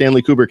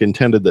 Stanley Kubrick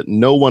intended that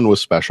no one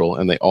was special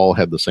and they all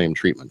had the same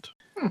treatment.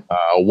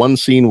 One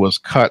scene was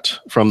cut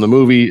from the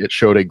movie. It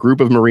showed a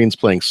group of Marines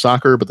playing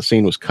soccer, but the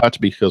scene was cut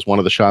because one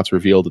of the shots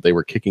revealed that they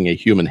were kicking a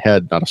human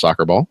head, not a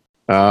soccer ball.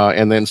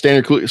 And then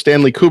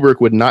Stanley Kubrick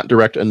would not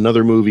direct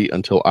another movie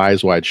until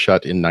Eyes Wide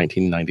Shut in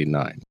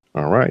 1999.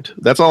 All right.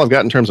 That's all I've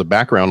got in terms of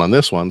background on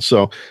this one.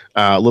 So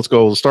let's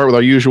start with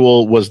our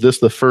usual. Was this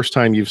the first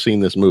time you've seen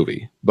this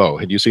movie? Bo,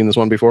 had you seen this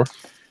one before?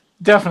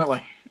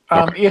 Definitely.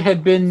 Okay. It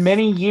had been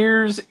many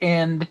years,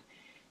 and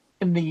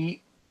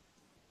I'm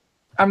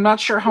not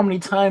sure how many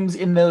times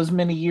in those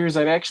many years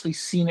I'd actually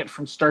seen it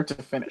from start to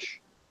finish.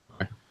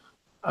 Okay.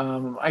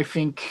 I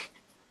think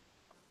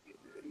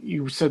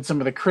you said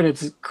some of the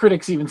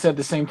critics even said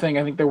the same thing.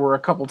 I think there were a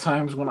couple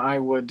times when I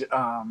would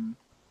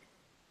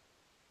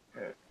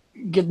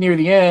get near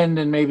the end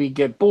and maybe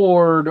get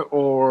bored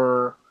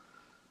or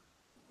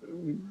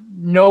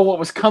know what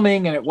was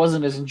coming and it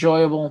wasn't as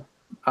enjoyable,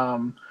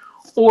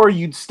 or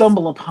you'd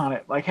stumble upon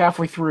it like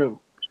halfway through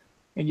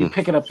and you'd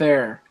pick it up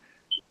there.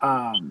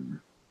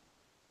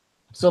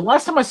 So the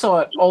last time I saw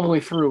it all the way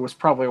through was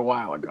probably a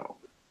while ago,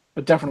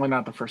 but definitely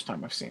not the first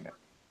time I've seen it.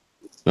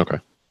 Okay.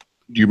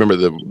 Do you remember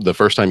the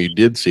first time you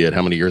did see it?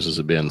 How many years has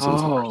it been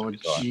since? Oh,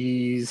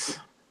 jeez.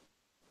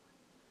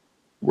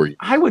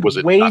 I would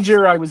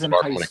wager I was in high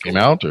school when it came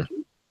out, or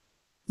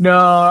no?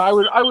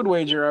 I would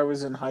wager I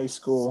was in high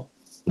school.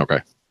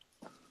 Okay.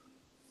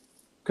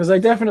 Because I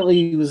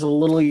definitely was a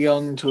little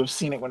young to have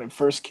seen it when it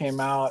first came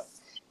out,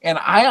 and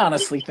I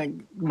honestly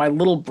think my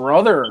little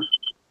brother.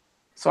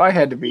 So I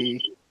had to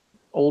be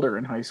older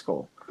in high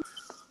school.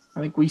 I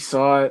think we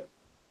saw it.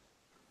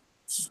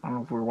 I don't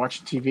know if we were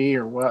watching TV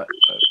or what,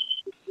 but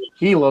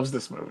he loves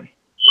this movie.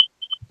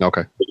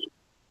 Okay.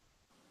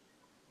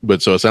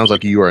 But so it sounds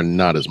like you are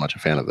not as much a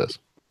fan of this.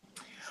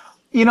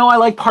 You know, I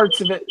like parts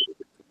of it.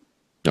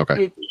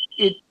 Okay.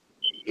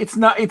 It's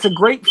not. It's a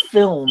great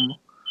film.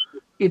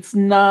 It's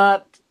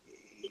not.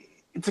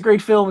 It's a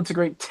great film. It's a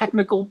great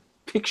technical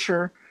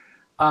picture.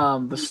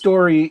 The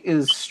story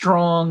is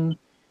strong,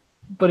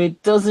 but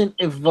it doesn't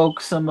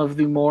evoke some of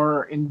the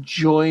more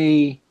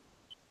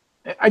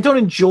I don't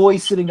enjoy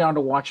sitting down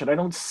to watch it. I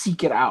don't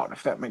seek it out,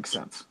 if that makes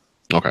sense.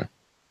 Okay.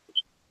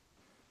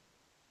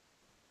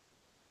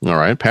 All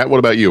right, Pat. What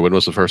about you? When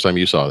was the first time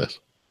you saw this?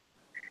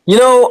 You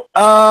know,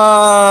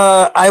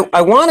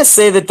 I want to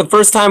say that the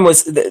first time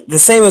was the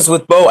same as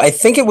with Bo. I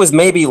think it was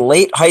maybe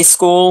late high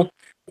school,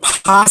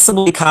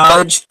 possibly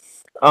college.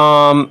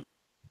 When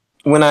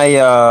I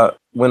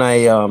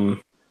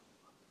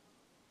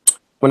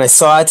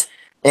saw it,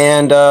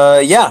 and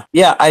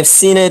yeah, I've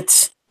seen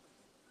it.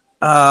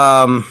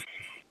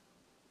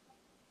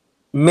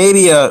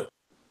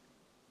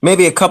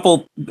 Maybe a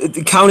couple,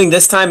 counting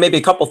this time, maybe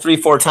a couple,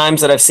 3-4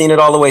 times that I've seen it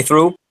all the way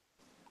through.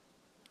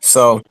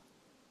 So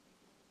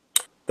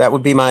that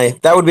would be my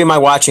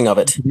watching of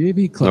it. The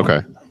AV Club.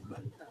 Okay.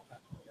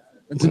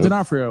 Vincent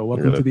D'Onofrio,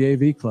 welcome to the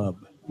AV Club.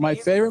 My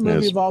favorite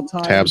movie of all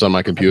time. Tabs on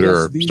my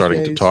computer are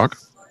starting to talk.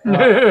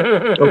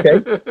 Okay.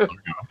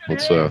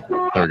 Let's there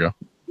we go.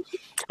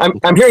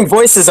 I'm hearing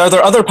voices. Are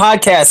there other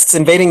podcasts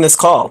invading this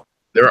call?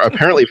 There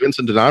apparently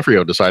Vincent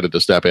D'Onofrio decided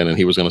to step in and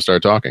he was going to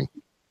start talking.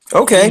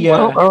 Okay. Yeah.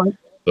 All right.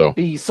 So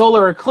The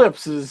solar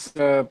eclipse is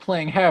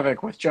playing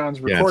havoc with John's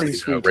recording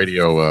suite.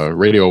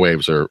 radio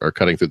waves are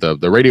cutting through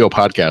the radio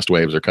podcast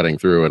waves are cutting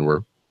through, and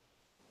we're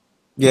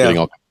getting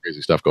all kinds of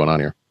crazy stuff going on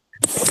here.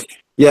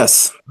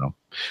 Yes.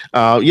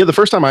 So, the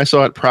first time I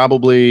saw it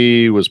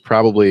was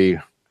probably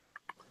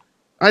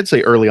I'd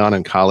say early on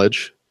in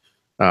college.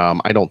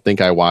 I don't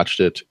think I watched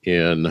it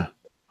in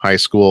high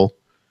school.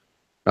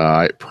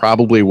 It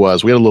probably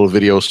was. We had a little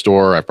video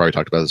store. I've probably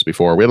talked about this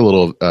before. We had a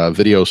little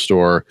video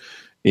store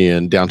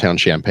in downtown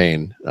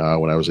Champaign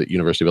when I was at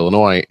University of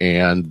Illinois,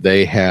 and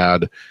they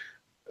had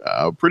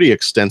a pretty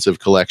extensive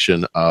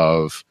collection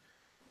of,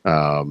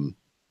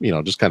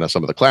 just kind of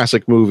some of the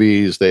classic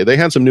movies. They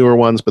had some newer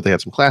ones, but they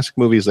had some classic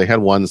movies. They had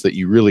ones that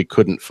you really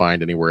couldn't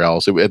find anywhere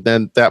else.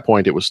 Then at that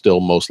point, it was still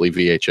mostly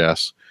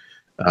VHS.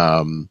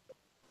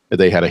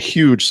 They had a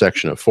huge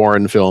section of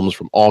foreign films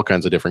from all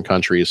kinds of different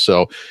countries.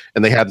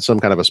 And they had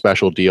some kind of a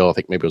special deal. I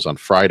think maybe it was on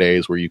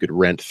Fridays where you could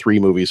rent 3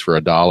 movies for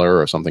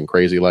 $1 or something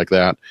crazy like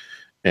that.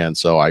 And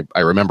so I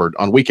remembered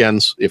on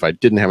weekends, if I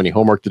didn't have any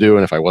homework to do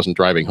and if I wasn't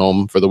driving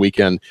home for the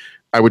weekend,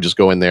 I would just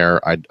go in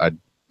there. I'd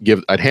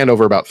hand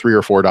over about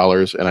 $3 or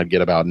 $4 and I'd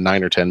get about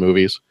 9 or 10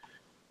 movies.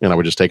 And I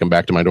would just take them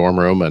back to my dorm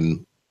room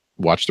and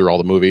watch through all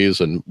the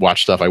movies and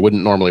watch stuff I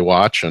wouldn't normally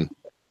watch. And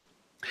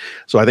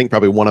so I think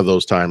probably one of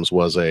those times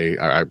was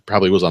I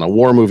probably was on a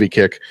war movie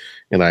kick,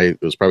 and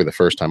it was probably the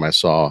first time I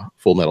saw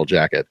Full Metal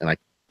Jacket. And I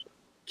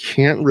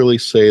can't really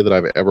say that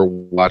I've ever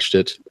watched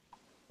it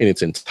in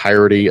its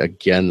entirety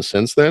again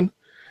since then.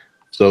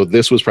 So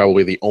this was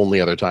probably the only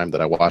other time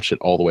that I watched it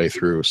all the way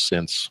through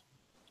since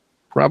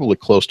probably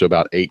close to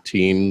about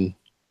 18.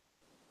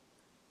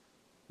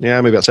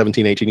 Yeah, maybe about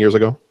 17, 18 years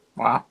ago.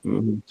 Wow.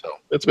 Mm-hmm. So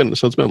it's been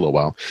a little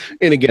while.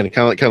 And again,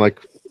 kind of like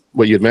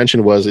what you had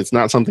mentioned was it's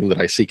not something that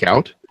I seek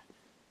out.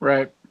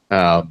 Right.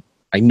 I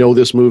know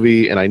this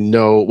movie, and I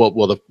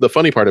know the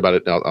funny part about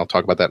it. I'll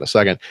talk about that in a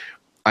second.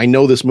 I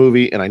know this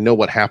movie, and I know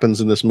what happens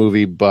in this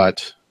movie,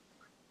 but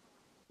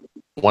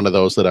one of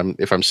those that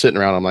if I'm sitting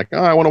around, I'm like,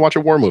 I want to watch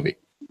a war movie.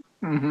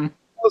 Mm-hmm.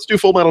 Let's do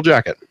Full Metal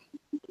Jacket.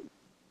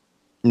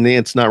 And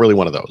it's not really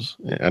one of those.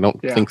 I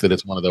don't think that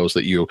it's one of those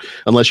that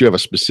unless you have a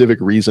specific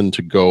reason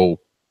to go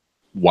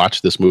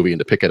watch this movie and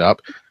to pick it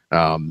up.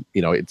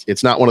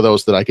 It's not one of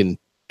those that I can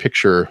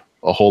picture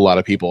a whole lot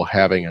of people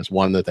having as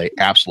one that they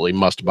absolutely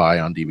must buy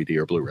on DVD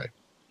or Blu-ray.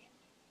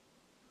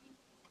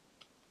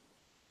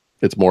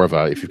 It's more of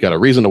if you've got a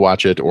reason to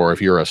watch it, or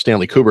if you're a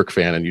Stanley Kubrick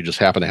fan and you just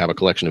happen to have a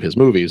collection of his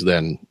movies,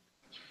 then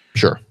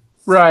sure.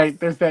 Right.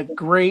 There's that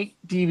great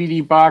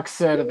DVD box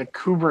set of the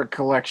Kubrick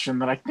collection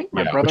that I think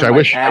my brother which I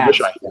wish I had.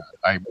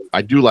 had.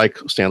 I do like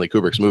Stanley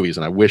Kubrick's movies,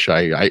 and I wish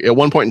I at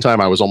one point in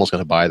time I was almost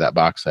going to buy that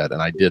box set,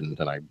 and I didn't,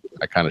 and I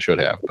kind of should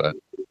have, but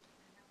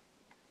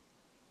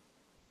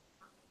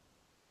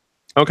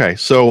okay.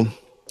 So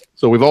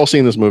we've all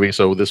seen this movie,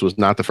 so this was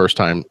not the first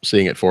time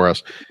seeing it for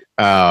us.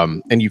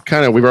 And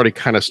we've already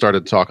kind of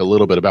started to talk a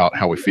little bit about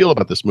how we feel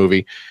about this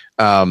movie.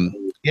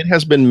 It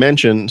has been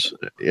mentioned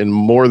in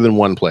more than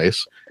one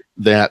place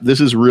that this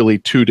is really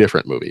 2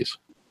 different movies.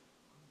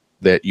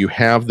 That you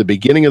have the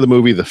beginning of the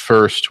movie, the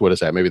first,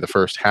 maybe the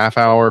first half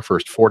hour,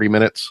 first 40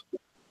 minutes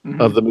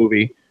of the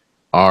movie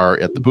are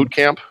at the boot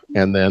camp.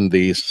 And then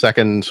the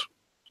second,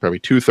 probably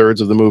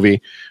 2/3 of the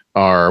movie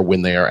are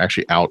when they are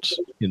actually out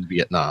in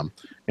Vietnam.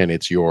 And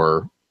it's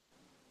your,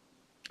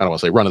 I don't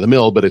want to say run of the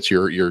mill, but it's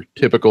your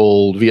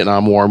typical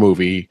Vietnam War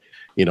movie,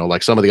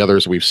 like some of the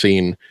others we've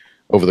seen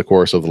over the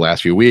course of the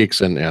last few weeks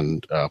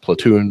and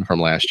Platoon from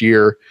last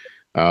year.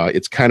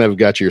 It's kind of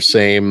got your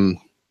same,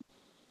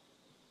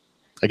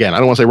 again, I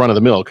don't want to say run of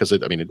the mill because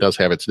it does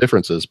have its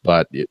differences,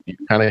 but it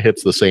kind of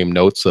hits the same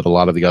notes that a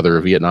lot of the other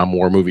Vietnam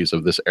War movies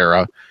of this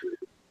era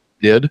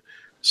did.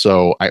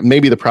 So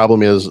maybe the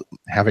problem is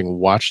having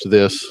watched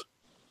this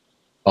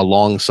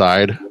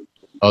alongside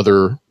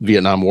other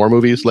Vietnam War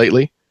movies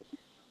lately,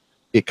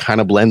 it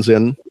kind of blends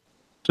in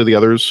to the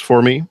others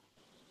for me.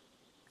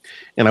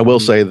 And I will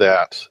say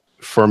that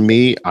for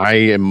me, I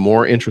am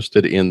more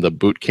interested in the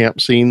boot camp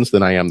scenes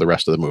than I am the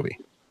rest of the movie.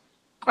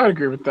 I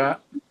agree with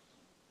that.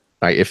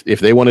 If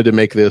they wanted to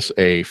make this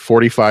a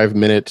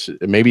 45-minute,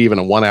 maybe even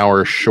a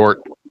 1-hour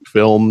short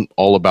film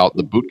all about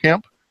the boot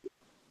camp,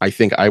 I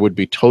think I would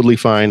be totally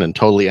fine and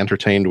totally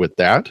entertained with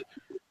that.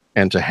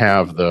 And to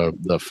have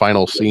the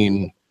final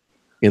scene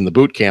in the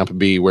boot camp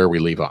be where we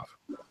leave off.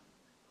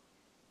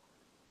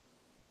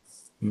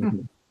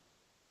 Mm-hmm.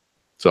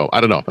 So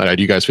I don't know.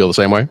 Do you guys feel the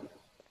same way?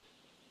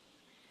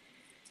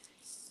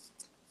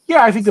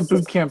 Yeah, I think the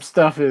boot camp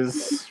stuff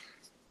is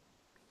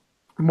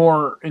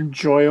more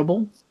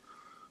enjoyable.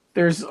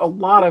 There's a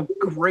lot of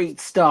great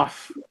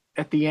stuff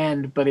at the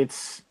end, but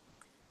it's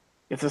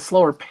a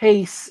slower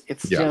pace.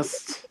 It's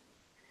just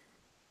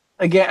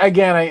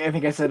again. I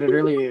think I said it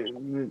earlier.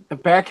 The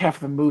back half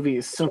of the movie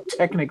is so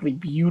technically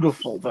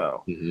beautiful,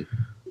 though. Mm-hmm.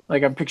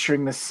 Like I'm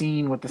picturing the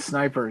scene with the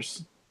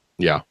snipers.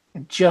 Yeah,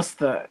 and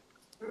just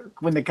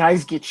when the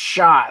guys get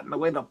shot and the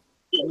way the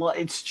blood,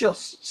 it's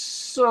just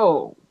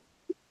so.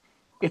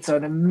 It's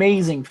an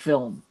amazing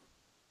film,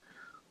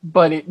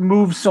 but it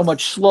moves so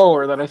much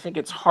slower that I think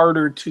it's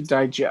harder to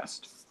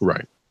digest.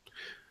 Right.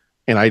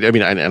 And I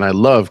mean, I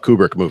love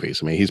Kubrick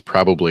movies. I mean, he's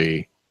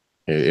probably,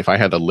 if I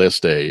had to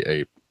list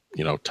a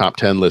top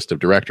 10 list of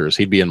directors,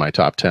 he'd be in my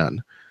top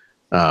 10.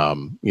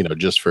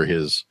 Just for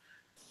his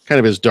kind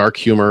of his dark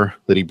humor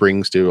that he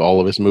brings to all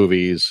of his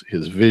movies,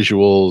 his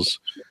visuals,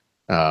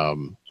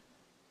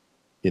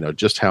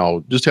 just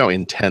how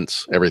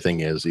intense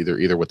everything is,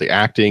 either with the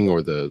acting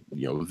or the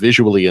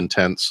visually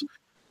intense,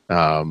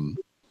 and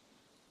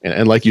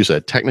like you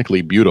said,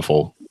 technically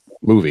beautiful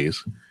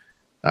movies.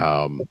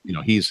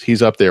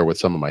 He's up there with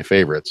some of my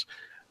favorites.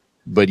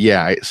 But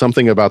yeah,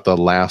 something about the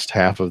last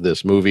half of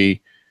this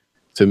movie,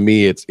 to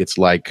me, it's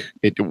like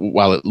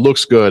while it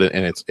looks good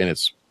and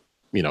it's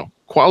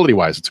quality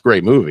wise, it's a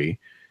great movie.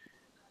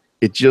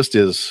 It just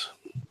is.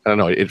 I don't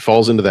know. It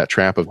falls into that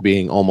trap of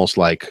being almost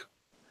like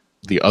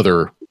the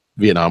other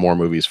Vietnam War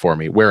movies for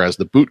me. Whereas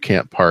the boot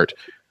camp part,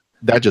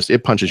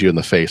 it punches you in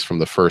the face from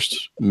the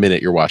first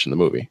minute you're watching the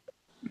movie.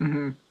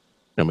 Mm-hmm.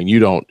 I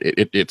mean,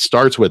 it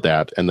starts with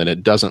that, and then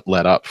it doesn't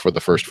let up for the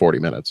first 40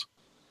 minutes.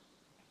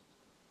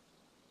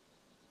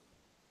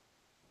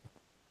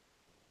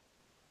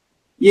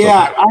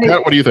 Yeah. So, Pat,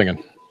 what are you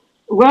thinking?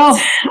 Well,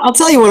 I'll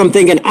tell you what I'm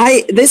thinking.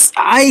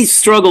 I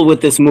struggle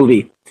with this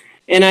movie,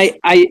 and I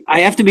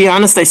have to be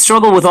honest. I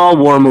struggle with all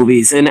war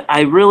movies, and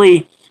I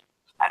really,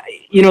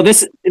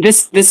 this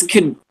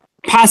could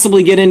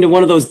possibly get into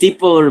one of those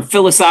deep or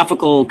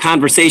philosophical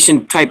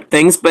conversation type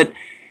things, but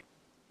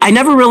I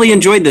never really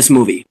enjoyed this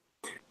movie.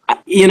 I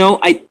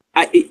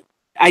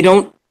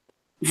don't,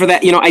 for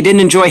that, I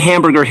didn't enjoy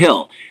Hamburger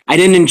Hill. I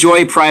didn't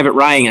enjoy Private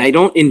Ryan. I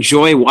don't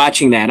enjoy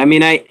watching that. I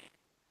mean,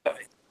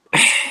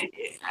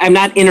 I'm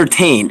not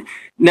entertained.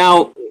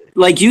 Now,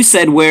 like you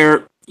said,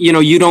 where,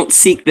 you don't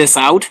seek this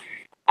out.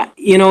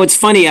 It's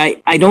funny.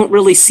 I don't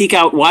really seek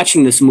out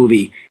watching this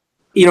movie.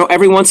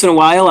 Every once in a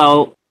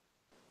while,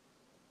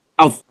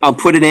 I'll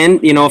put it in,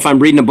 if I'm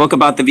reading a book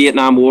about the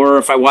Vietnam War, or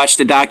if I watched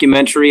a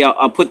documentary,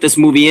 I'll put this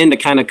movie in to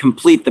kind of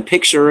complete the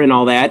picture and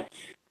all that,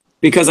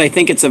 because I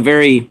think it's a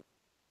very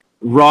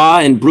raw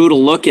and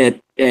brutal look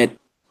at the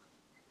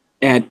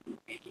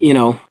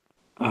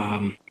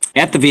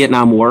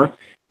Vietnam War.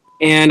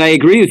 And I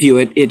agree with you.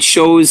 It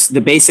shows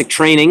the basic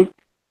training,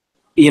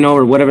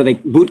 or whatever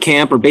boot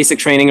camp or basic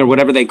training or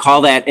whatever they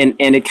call that. And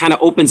it kind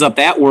of opens up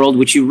that world,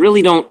 which you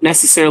really don't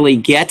necessarily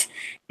get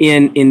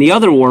in the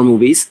other war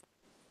movies.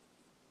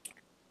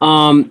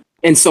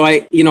 And so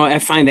I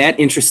find that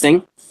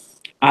interesting.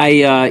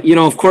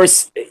 Of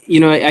course,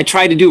 I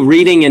try to do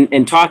reading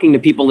and talking to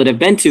people that have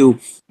been to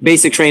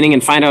basic training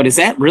and find out, is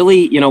that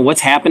really,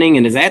 what's happening?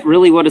 And is that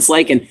really what it's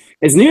like? And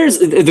as near as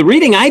the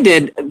reading I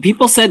did,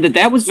 people said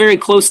that was very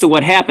close to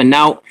what happened.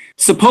 Now,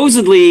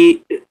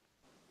 supposedly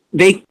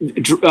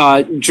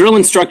drill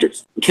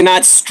instructors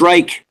cannot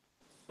strike,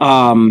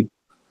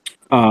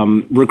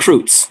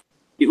 recruits.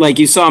 Like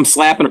you saw him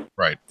slapping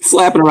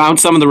around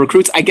some of the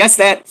recruits. I guess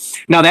that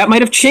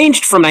might have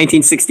changed from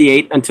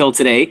 1968 until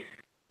today.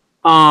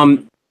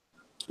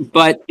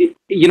 But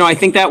I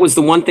think that was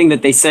the one thing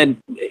that they said,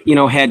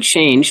 had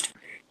changed.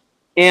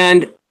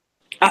 And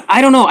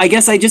I don't know. I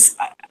guess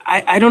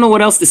I don't know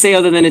what else to say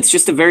other than it's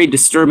just a very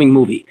disturbing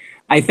movie.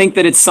 I think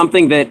that it's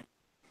something that,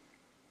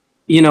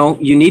 you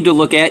need to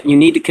look at, you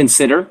need to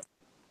consider,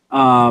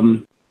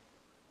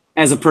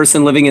 as a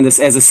person living in this,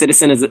 as a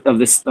citizen of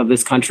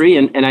this country.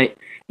 And I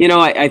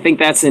think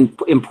that's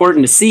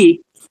important to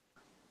see.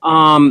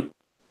 I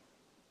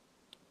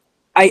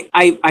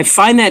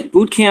find that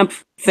boot camp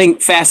thing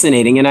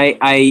fascinating, and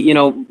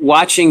I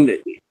watching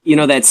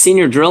that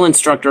senior drill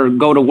instructor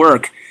go to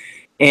work,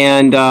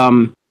 and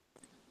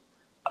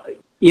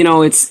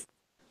it's,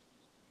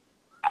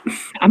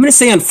 I'm going to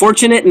say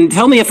unfortunate, and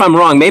tell me if I'm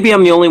wrong. Maybe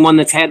I'm the only one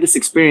that's had this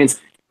experience,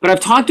 but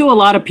I've talked to a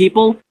lot of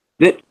people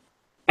that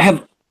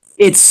have.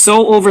 It's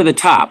so over the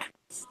top,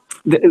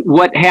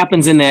 what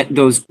happens in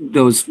those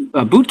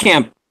boot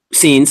camp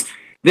scenes,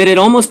 that it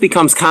almost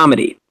becomes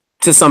comedy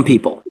to some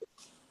people.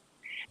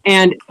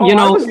 And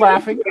I was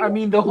laughing. I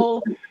mean, the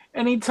whole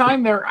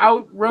anytime they're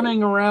out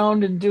running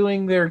around and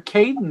doing their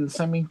cadence,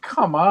 I mean,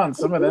 come on,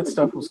 some of that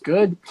stuff was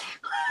good.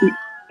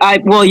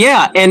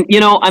 Yeah, and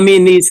I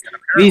mean these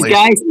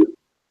guys.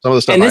 Some of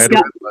the stuff I had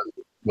read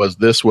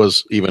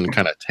was even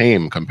kind of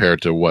tame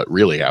compared to what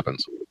really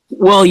happens.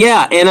 Well,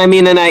 yeah, and I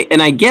mean, and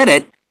I get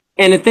it.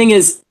 And the thing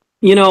is,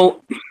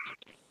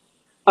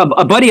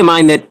 a buddy of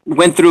mine that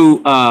went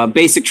through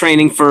basic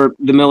training for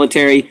the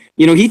military,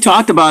 he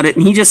talked about it,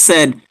 and he just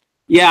said,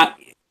 yeah,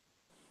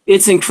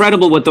 it's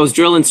incredible what those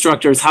drill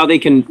instructors, how they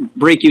can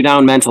break you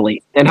down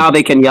mentally and how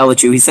they can yell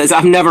at you. He says,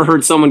 I've never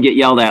heard someone get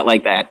yelled at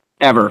like that,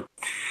 ever.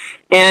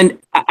 And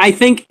I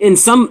think in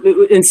some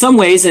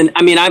ways, and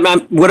I mean, I'm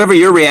whatever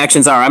your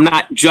reactions are, I'm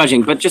not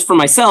judging, but just for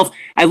myself,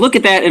 I look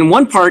at that in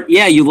one part,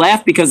 yeah, you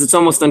laugh because it's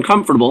almost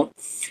uncomfortable.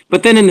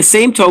 But then in the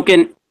same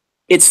token,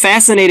 it's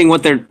fascinating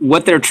what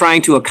they're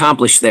trying to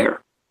accomplish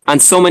there on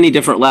so many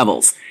different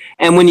levels.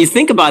 And when you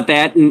think about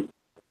that, and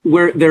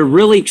where they're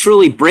really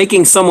truly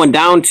breaking someone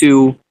down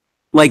to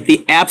like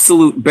the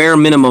absolute bare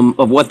minimum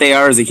of what they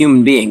are as a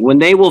human being, when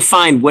they will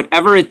find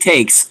whatever it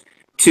takes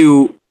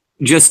to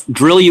just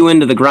drill you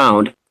into the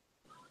ground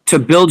to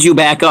build you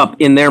back up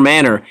in their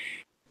manner.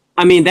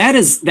 I mean, that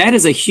is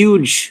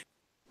huge,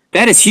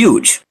 and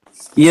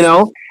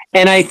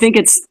I think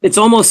it's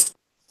almost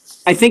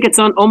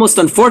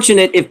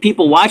unfortunate if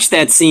people watch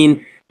that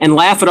scene and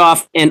laugh it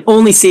off and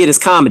only see it as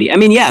comedy. I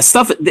mean, yeah,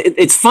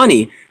 it's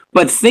funny,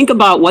 but think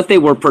about what they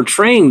were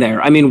portraying there.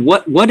 I mean,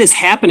 what is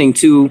happening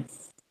to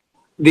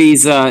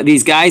these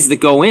guys that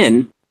go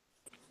in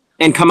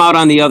and come out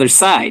on the other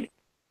side?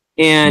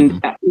 And,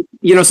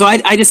 so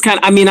I just kind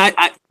of, I mean,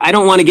 I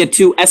don't want to get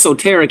too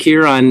esoteric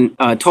here on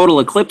Total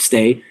Eclipse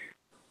Day,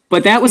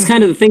 but that was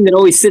kind of the thing that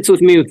always sits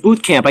with me with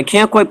boot camp. I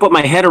can't quite put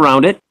my head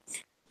around it,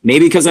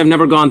 maybe because I've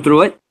never gone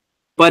through it,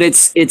 but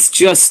it's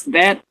just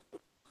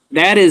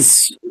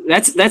that's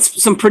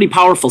some pretty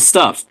powerful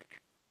stuff.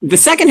 The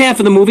second half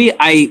of the movie,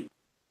 I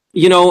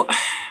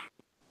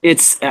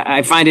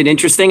find it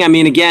interesting. I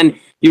mean, again,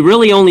 you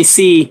really only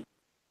see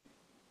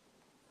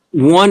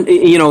one,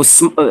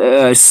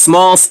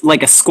 small,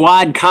 like a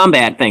squad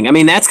combat thing. I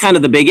mean, that's kind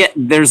of the big it.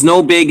 There's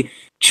no big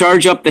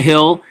charge up the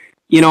hill.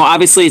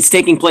 Obviously it's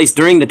taking place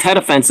during the Tet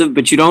Offensive,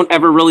 but you don't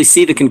ever really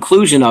see the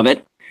conclusion of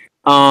it.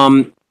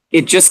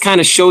 It just kind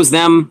of shows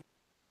them,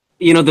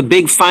 the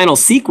big final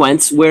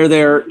sequence where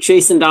they're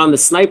chasing down the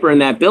sniper in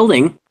that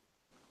building.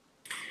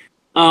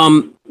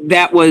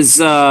 That was,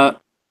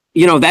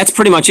 that's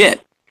pretty much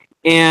it.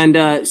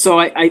 And so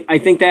I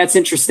think that's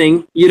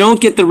interesting. You don't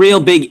get the real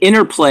big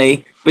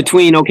interplay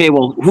between, okay,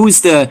 well, who's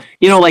the,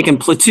 like in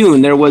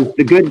Platoon, there was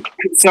the good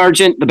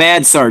sergeant, the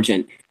bad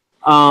sergeant.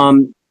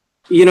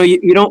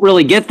 You don't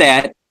really get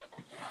that.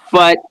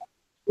 But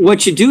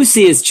what you do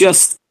see is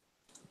just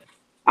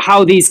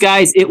how these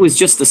guys, it was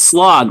just a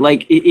slog.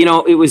 Like,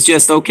 it was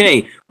just,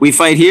 okay, we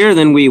fight here,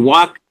 then we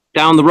walk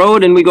down the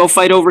road and we go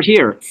fight over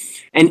here.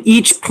 And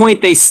each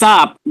point they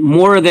stop,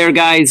 more of their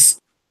guys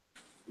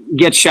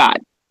get shot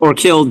or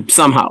killed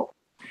somehow.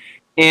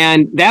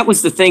 And that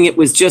was the thing. It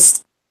was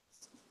just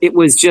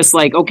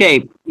like,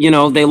 okay,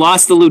 they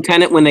lost the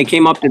lieutenant when they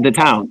came up to the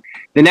town.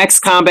 The next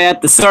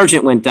combat, the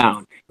sergeant went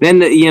down. Then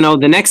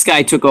the next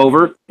guy took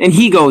over and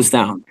he goes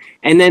down.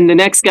 And then the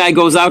next guy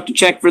goes out to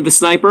check for the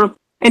sniper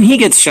and he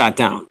gets shot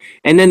down.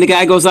 And then the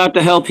guy goes out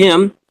to help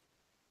him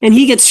and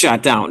he gets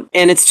shot down.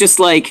 And it's just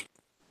like,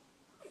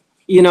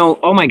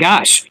 oh my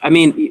gosh. I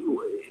mean,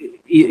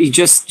 you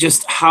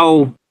just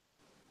how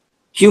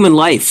human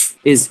life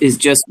is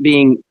just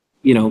being,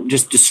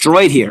 just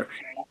destroyed here.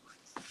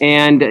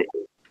 And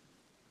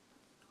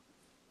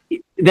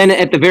then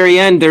at the very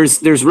end,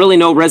 there's really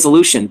no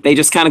resolution. They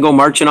just kind of go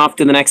marching off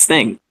to the next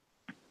thing,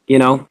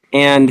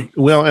 and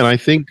I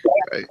think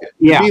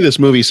to me, this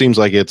movie seems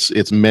like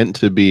it's meant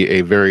to be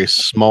a very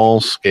small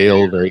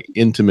scale, very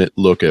intimate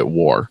look at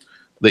war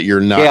that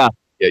you're not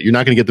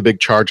going to get the big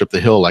charge up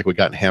the hill like we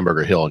got in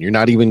Hamburger Hill. And you're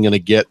not even going to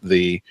get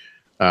the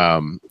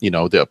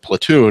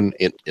platoon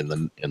in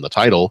the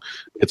title.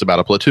 It's about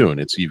a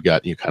platoon. You've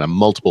got kind of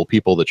multiple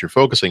people that you're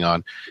focusing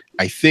on.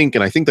 I think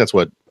that's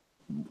what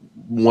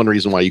one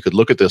reason why you could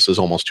look at this as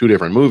almost two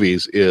different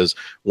movies is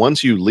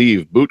once you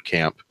leave boot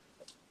camp,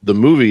 the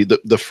movie,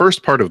 the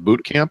first part of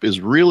boot camp is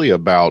really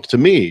about, to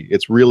me,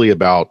 it's really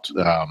about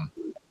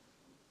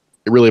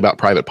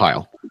Private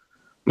Pyle.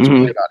 It's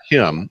really about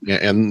him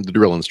and the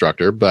drill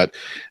instructor,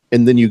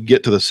 and then you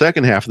get to the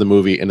second half of the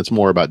movie and it's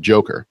more about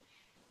Joker.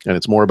 And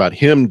it's more about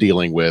him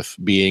dealing with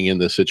being in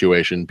this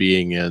situation,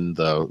 being in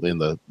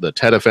the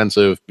Tet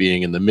Offensive,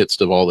 being in the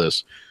midst of all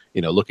this,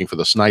 looking for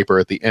the sniper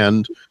at the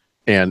end.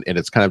 And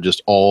it's kind of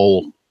just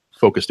all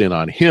focused in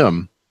on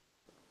him.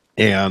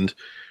 And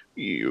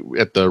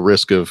at the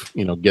risk of,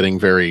 getting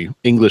very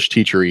English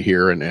teachery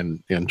here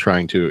and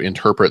trying to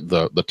interpret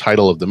the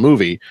title of the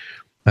movie,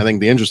 I think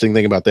the interesting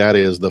thing about that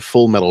is the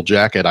Full Metal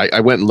Jacket. I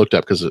went and looked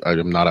up because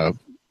I'm not an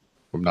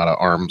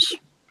arms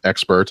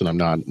expert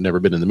and never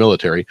been in the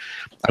military.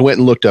 I went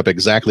and looked up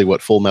exactly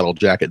what Full Metal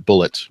Jacket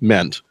bullet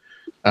meant.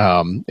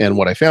 And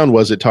what I found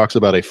was it talks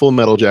about a full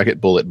metal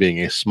jacket bullet being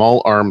a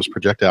small arms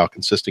projectile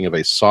consisting of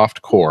a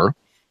soft core,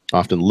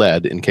 often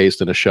lead,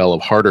 encased in a shell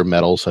of harder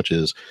metal such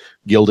as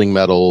gilding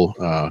metal,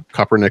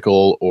 copper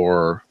nickel,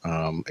 or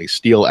a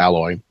steel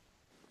alloy.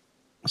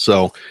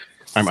 So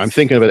I'm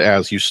thinking of it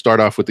as you start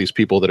off with these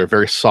people that are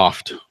very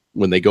soft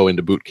when they go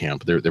into boot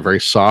camp. They're very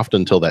soft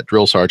until that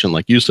drill sergeant,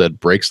 like you said,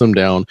 breaks them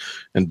down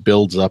and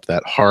builds up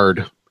that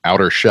hard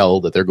outer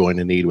shell that they're going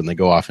to need when they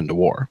go off into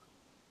war.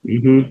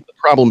 Mm-hmm. The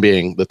problem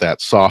being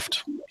that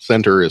soft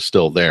center is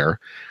still there.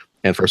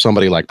 And for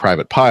somebody like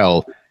Private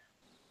Pyle,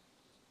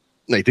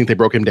 I think they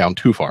broke him down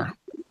too far.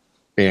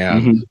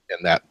 And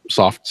that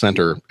soft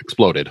center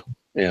exploded.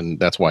 And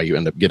that's why you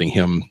end up getting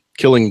him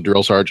killing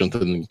drill sergeant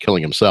and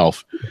killing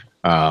himself.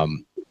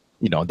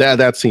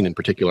 That scene in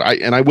particular.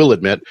 I will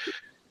admit,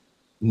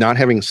 not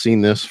having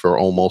seen this for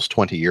almost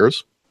 20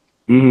 years,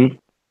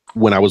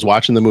 when I was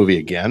watching the movie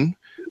again,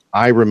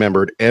 I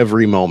remembered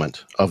every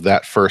moment of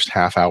that first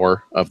half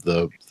hour of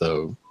the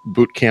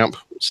boot camp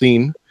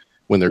scene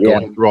when they're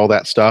going through all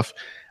that stuff.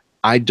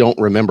 I don't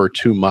remember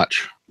too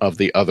much of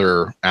the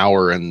other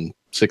hour and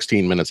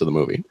 16 minutes of the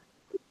movie.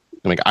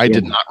 I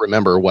did not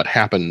remember what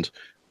happened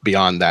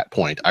beyond that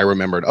point. I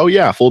remembered,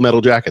 Full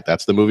Metal Jacket.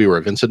 That's the movie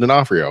where Vincent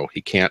D'Onofrio,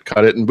 he can't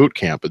cut it in boot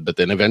camp, but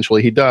then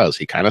eventually he does.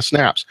 He kind of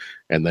snaps,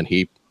 and then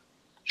he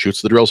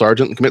shoots the drill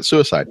sergeant and commits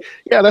suicide.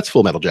 Yeah, that's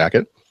Full Metal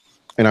Jacket.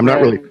 And I'm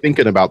not really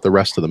thinking about the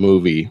rest of the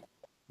movie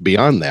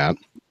beyond that.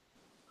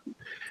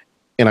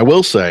 And I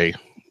will say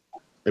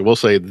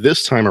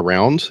this time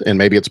around, and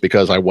maybe it's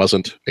because I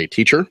wasn't a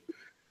teacher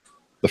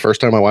the first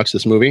time I watched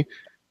this movie,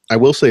 I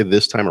will say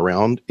this time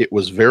around, it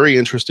was very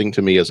interesting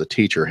to me as a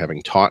teacher,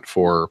 having taught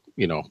for,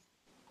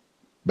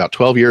 about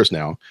 12 years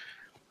now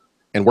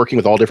and working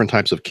with all different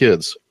types of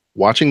kids.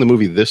 Watching the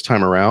movie this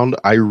time around,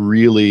 I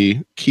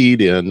really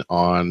keyed in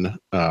on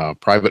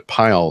Private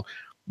Pyle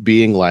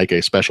being like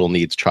a special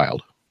needs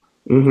child.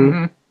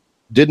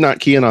 Did not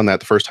key in on that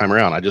the first time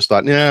around. I just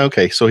thought,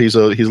 okay, so he's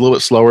a little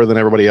bit slower than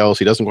everybody else.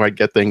 He doesn't quite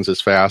get things as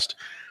fast.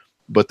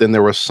 But then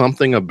there was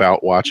something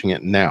about watching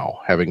it now,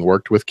 having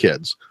worked with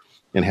kids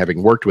and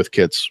having worked with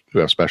kids who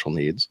have special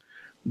needs,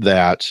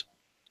 that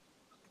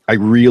I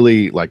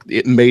really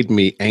it made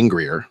me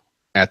angrier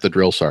at the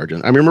drill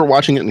sergeant. I remember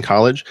watching it in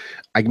college.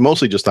 I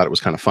mostly just thought it was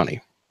kind of funny.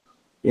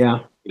 Yeah.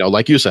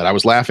 Like you said, I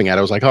was laughing at it.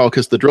 I was like,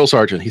 because the drill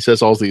sergeant, he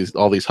says all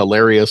these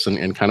hilarious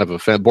and kind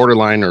of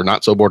borderline or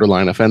not so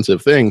borderline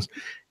offensive things.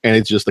 And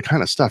it's just the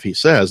kind of stuff he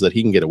says that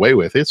he can get away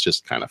with. It's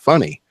just kind of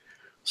funny.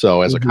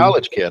 So as a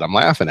college kid, I'm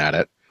laughing at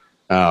it.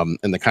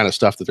 And the kind of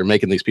stuff that they're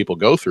making these people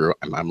go through,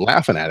 I'm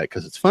laughing at it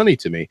because it's funny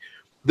to me.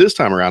 This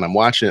time around, I'm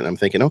watching it and I'm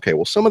thinking, okay,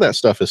 well, some of that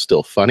stuff is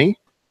still funny,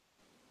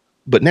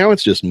 but now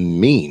it's just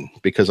mean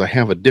because I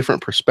have a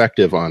different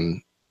perspective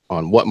on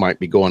what might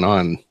be going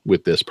on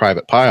with this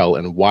Private Pyle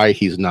and why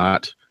he's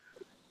not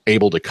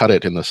able to cut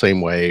it in the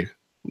same way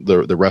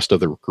the rest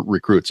of the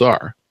recruits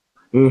are.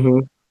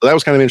 So that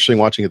was kind of interesting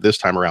watching it this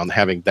time around,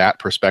 having that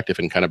perspective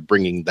and kind of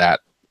bringing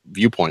that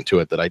viewpoint to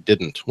it that I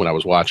didn't when I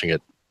was watching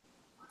it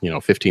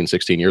 15,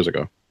 16 years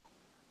ago.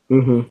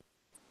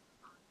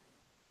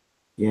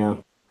 Yeah.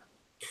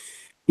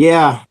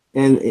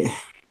 And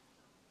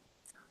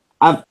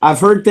I've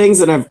heard things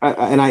and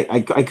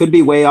I could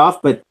be way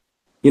off, but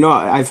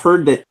I've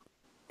heard that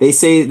they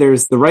say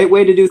there's the right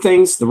way to do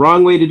things, the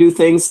wrong way to do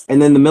things,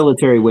 and then the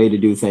military way to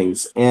do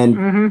things.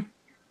 And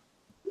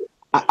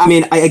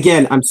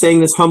I'm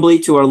saying this humbly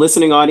to our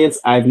listening audience.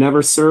 I've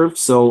never served,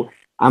 so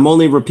I'm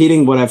only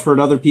repeating what I've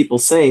heard other people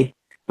say.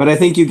 But I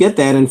think you get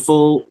that in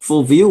full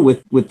view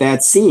with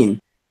that scene.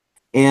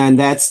 And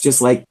that's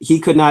just like, he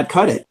could not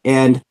cut it.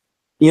 And,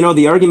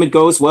 the argument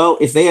goes, well,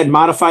 if they had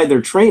modified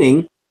their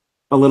training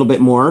a little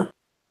bit more,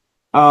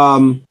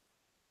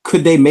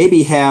 could they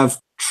maybe have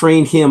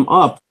trained him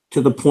up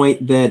to the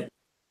point that,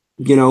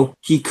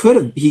 he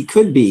could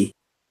be.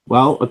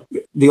 Well,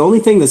 the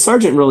only thing the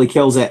sergeant really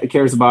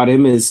cares about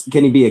him is,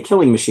 can he be a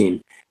killing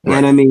machine?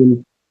 Right.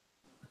 And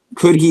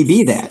could he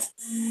be that?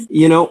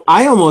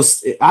 I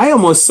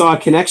almost saw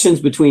connections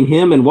between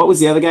him and what was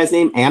the other guy's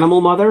name?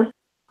 Animal Mother.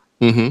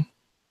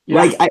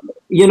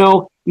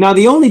 Now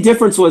the only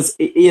difference was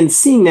in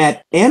seeing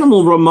that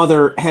Animal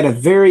Mother had a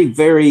very,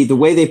 very, the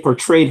way they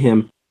portrayed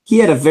him, he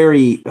had a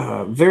very,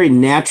 very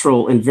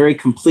natural and very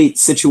complete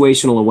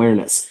situational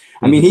awareness.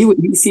 I mean,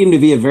 he seemed to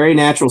be a very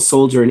natural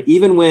soldier. And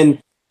even when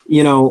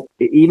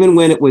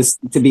it was,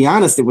 to be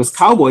honest, it was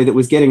Cowboy that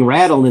was getting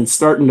rattled and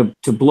starting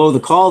to blow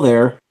the call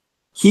there.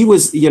 He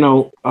was,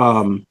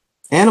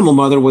 Animal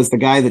Mother was the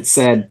guy that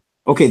said,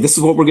 okay, this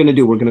is what we're going to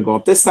do. We're going to go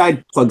up this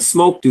side, plug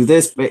smoke, do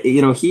this. But,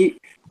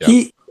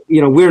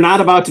 we're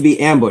not about to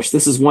be ambushed.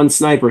 This is one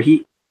sniper.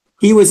 He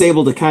was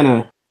able to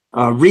kind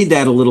of read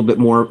that a little bit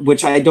more,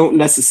 which I don't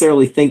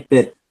necessarily think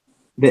that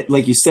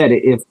like you said,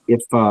 if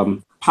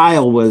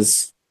Pyle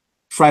was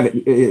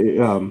private,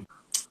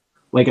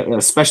 like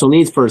a special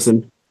needs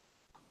person,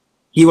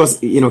 he was,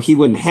 he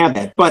wouldn't have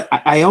that. But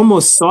I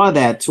almost saw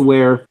that to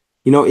where,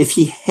 if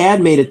he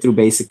had made it through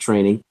basic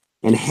training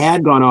and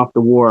had gone off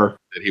the war,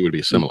 that he would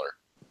be similar.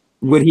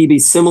 would he be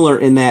similar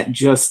in that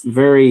just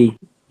very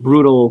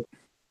brutal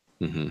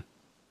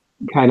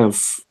kind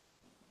of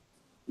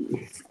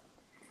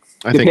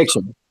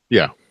depiction?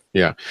 Think,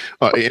 yeah.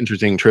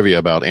 Interesting trivia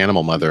about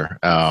Animal Mother.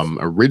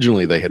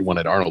 Originally, they had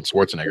wanted Arnold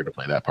Schwarzenegger to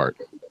play that part.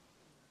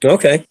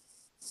 Okay.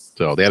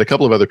 So they had a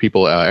couple of other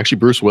people. Actually,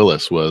 Bruce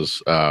Willis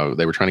was.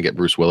 They were trying to get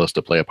Bruce Willis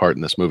to play a part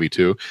in this movie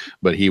too,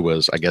 but he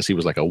was. I guess he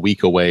was like a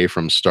week away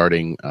from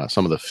starting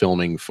some of the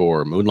filming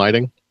for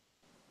Moonlighting.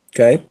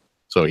 Okay.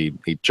 So he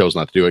chose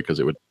not to do it because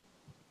it would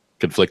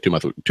conflict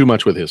too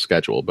much with his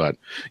schedule. But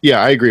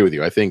yeah, I agree with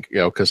you. I think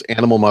because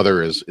Animal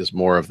Mother is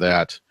more of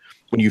that.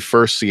 When you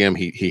first see him,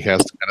 he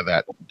has kind of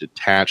that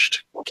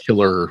detached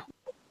killer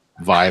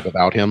vibe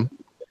about him.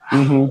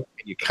 Mm-hmm.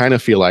 You kind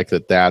of feel like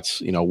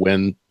that's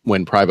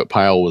when Private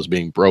Pile was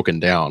being broken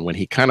down, when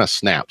he kind of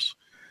snaps,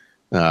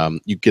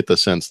 you get the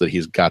sense that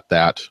he's got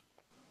that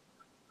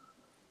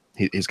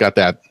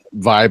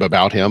vibe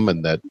about him,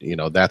 and that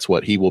that's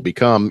what he will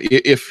become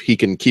if he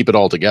can keep it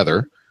all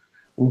together.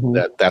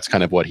 That's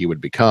kind of what he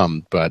would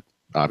become, but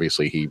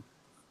obviously he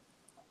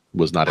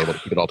was not able to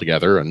keep it all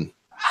together, and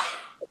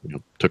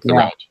took the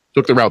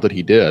route that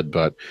he did.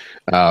 But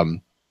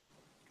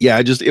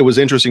it was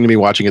interesting to me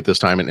watching it this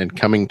time and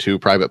coming to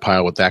Private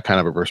Pile with that kind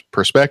of a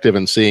perspective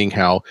and seeing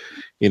how,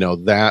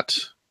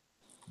 the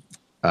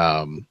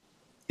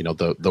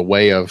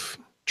way of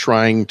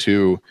trying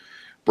to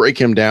break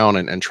him down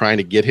and trying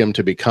to get him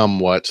to become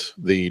what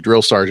the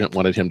drill sergeant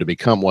wanted him to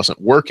become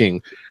wasn't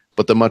working,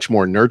 but the much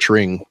more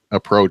nurturing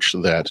approach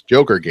that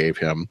Joker gave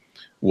him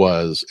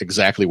was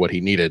exactly what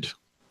he needed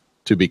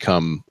to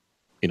become,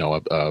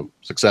 a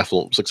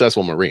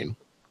successful Marine.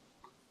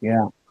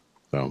 Yeah.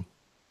 So.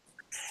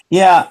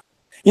 Yeah,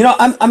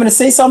 I'm going to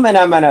say something.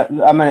 I'm going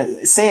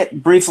to say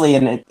it briefly,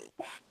 and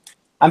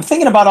I'm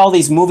thinking about all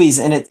these movies,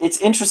 and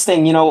it's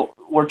interesting.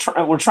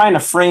 We're trying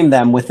to frame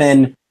them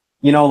within,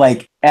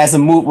 like as a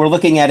movie. We're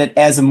looking at it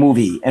as a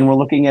movie, and we're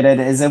looking at it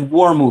as a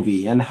war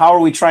movie. And how are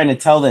we trying to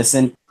tell this?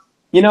 And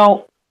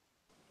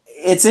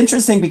it's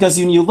interesting because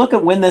when you look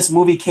at when this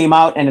movie came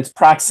out and its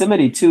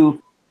proximity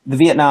to the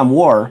Vietnam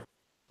War,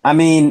 I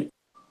mean,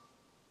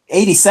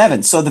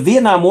 87. So the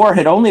Vietnam War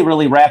had only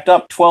really wrapped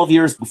up 12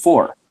 years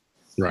before.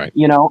 Right.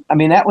 I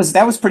mean, that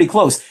was pretty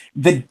close.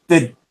 The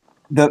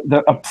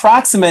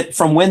approximate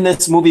from when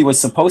this movie was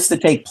supposed to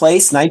take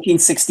place,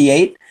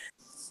 1968,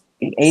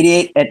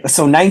 88.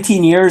 So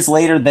 19 years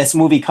later, this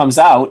movie comes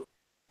out.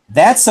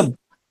 That's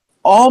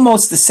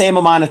almost the same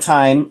amount of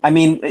time. I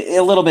mean,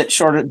 a little bit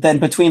shorter than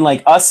between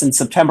like us and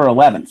September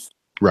 11th.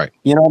 Right.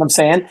 You know what I'm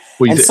saying?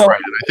 Well, right.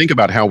 I think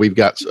about how we've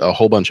got a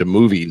whole bunch of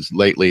movies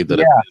lately that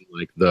have been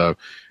like the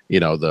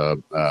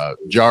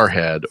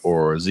Jarhead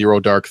or Zero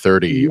Dark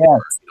 30. Yes.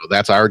 Or,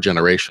 that's our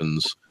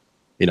generation's.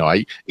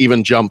 I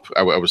even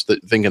I was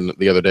thinking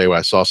the other day when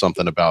I saw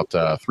something about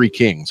Three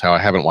Kings, how I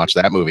haven't watched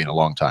that movie in a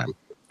long time.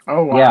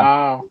 Oh,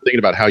 wow. Thinking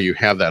about how you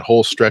have that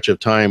whole stretch of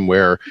time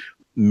where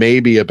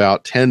maybe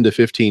about 10 to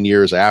 15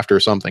 years after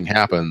something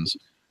happens,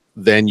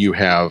 then you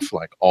have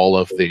like all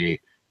of the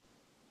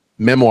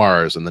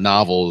memoirs and the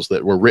novels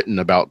that were written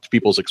about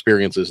people's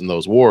experiences in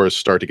those wars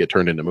start to get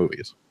turned into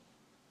movies.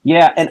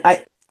 Yeah, and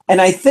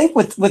I think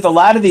with a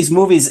lot of these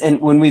movies, and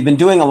when we've been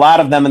doing a lot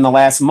of them in the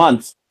last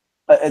month,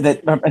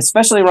 that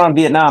especially around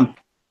Vietnam,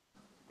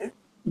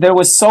 there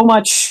was so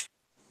much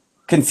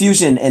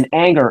confusion and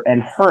anger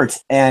and hurt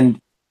and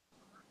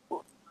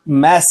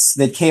mess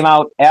that came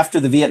out after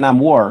the Vietnam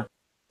War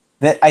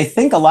that I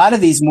think a lot of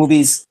these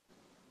movies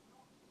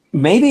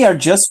maybe are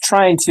just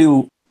trying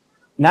to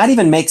not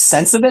even make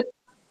sense of it,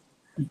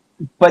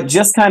 but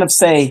just kind of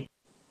say,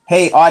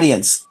 hey,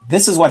 audience,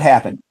 this is what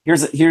happened.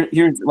 Here's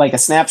like a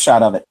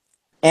snapshot of it.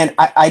 And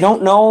I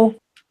don't know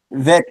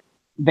that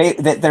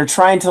they're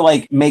trying to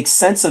like make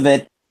sense of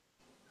it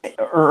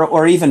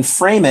or even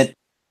frame it,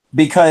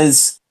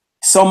 because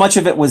so much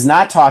of it was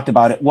not talked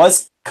about. It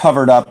was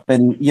covered up,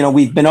 and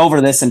we've been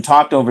over this and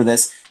talked over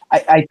this.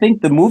 I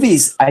think the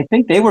movies, I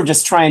think they were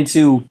just trying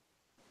to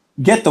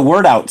get the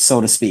word out, so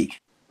to speak.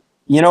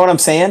 You know what I'm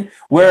saying?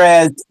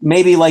 Whereas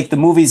maybe like the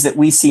movies that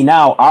we see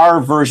now,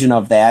 our version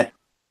of that,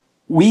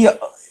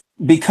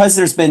 because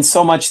there's been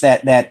so much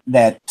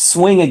that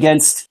swing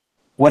against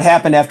what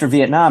happened after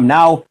Vietnam.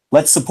 Now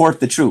let's support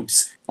the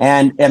troops.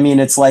 And I mean,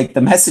 it's like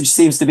the message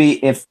seems to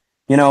be, if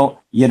you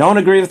don't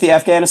agree with the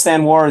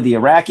Afghanistan war or the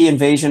Iraqi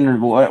invasion or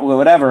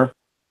whatever,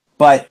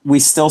 but we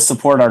still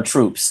support our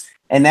troops.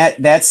 And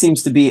that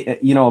seems to be,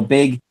 a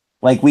big,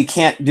 like, we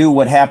can't do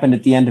what happened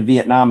at the end of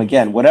Vietnam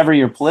again, whatever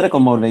your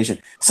political motivation.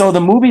 So the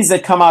movies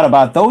that come out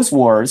about those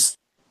wars,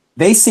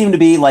 they seem to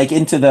be like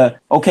into the,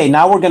 okay,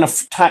 now we're going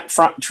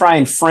to try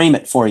and frame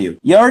it for you.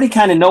 You already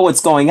kind of know what's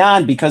going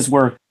on because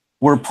we're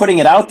putting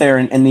it out there,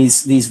 and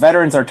these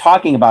veterans are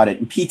talking about it.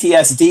 And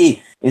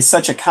PTSD is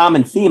such a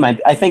common theme.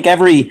 I think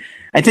every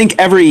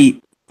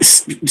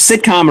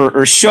sitcom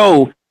or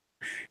show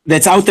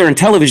that's out there in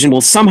television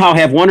will somehow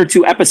have one or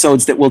two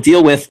episodes that will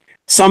deal with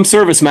some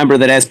service member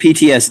that has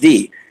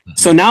PTSD.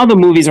 So now the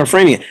movies are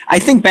framing it. I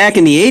think back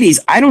in the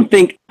 80s, I don't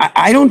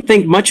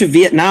think much of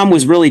Vietnam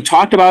was really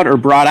talked about or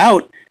brought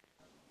out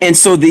And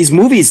so these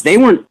movies, they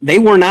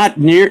were not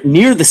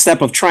near the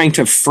step of trying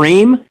to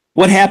frame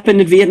what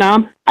happened in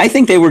Vietnam. I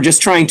think they were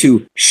just trying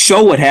to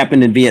show what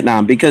happened in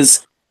Vietnam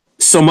because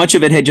so much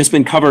of it had just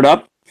been covered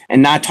up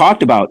and not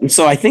talked about. And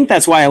so I think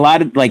that's why a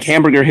lot of like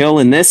Hamburger Hill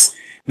in this,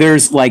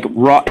 there's like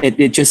raw,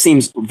 it just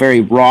seems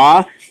very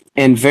raw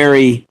and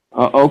very,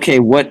 okay,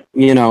 what,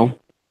 you know,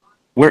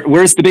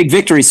 where's the big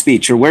victory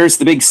speech or where's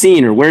the big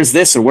scene or where's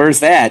this or where's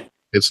that?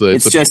 It's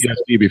just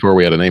PTSD before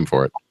we had a name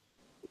for it.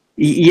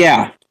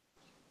 Yeah.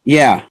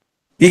 Yeah.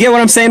 You get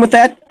what I'm saying with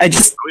that? I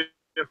just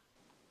don't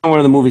know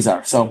where the movies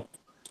are. So.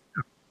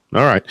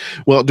 All right.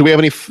 Well, do we have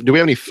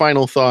any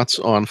final thoughts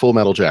on Full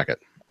Metal Jacket?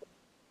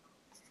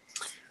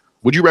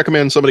 Would you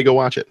recommend somebody go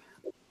watch it?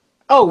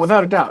 Oh,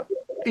 without a doubt.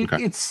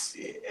 Okay. It's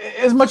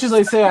as much as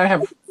I say I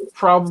have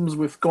problems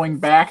with going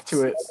back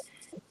to it.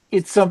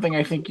 It's something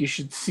I think you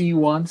should see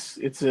once.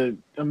 It's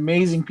an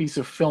amazing piece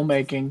of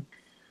filmmaking.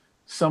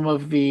 Some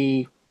of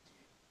the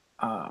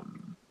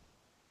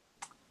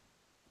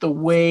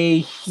way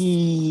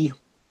he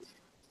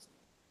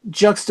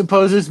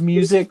juxtaposes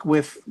music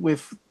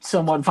with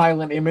somewhat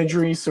violent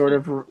imagery, sort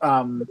of,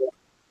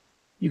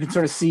 you can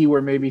sort of see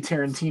where maybe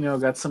Tarantino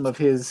got some of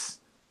his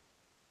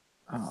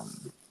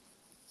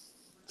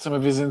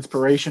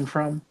inspiration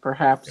from,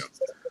 perhaps. Yeah.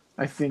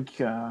 I think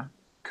Tarantino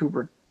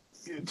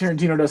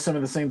does some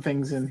of the same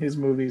things in his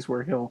movies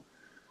where he'll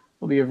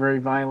be a very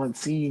violent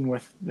scene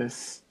with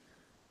this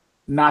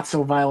not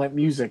so violent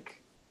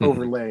music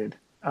overlaid.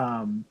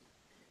 I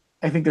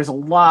think there's a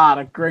lot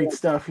of great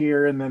stuff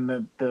here, and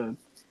then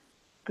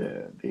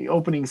the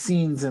opening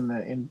scenes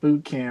in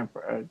boot camp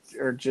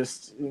are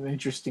just an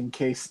interesting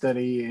case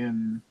study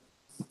in,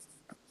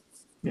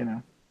 you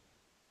know,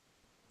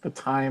 the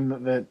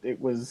time that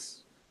it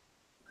was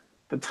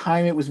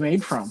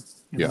made from.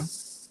 You know?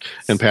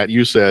 And Pat,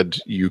 you said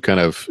you kind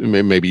of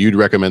maybe you'd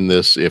recommend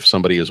this if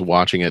somebody is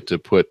watching it to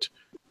put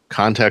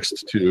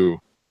context to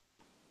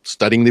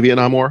studying the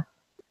Vietnam War.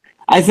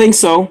 I think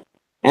so,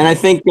 and I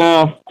think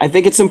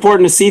it's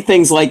important to see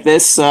things like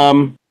this,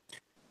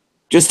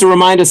 just to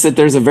remind us that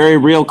there's a very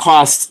real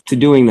cost to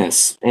doing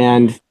this,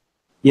 and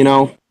you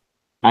know,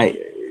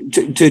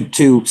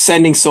 to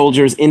sending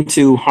soldiers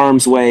into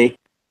harm's way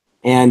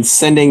and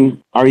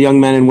sending our young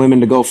men and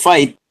women to go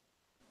fight.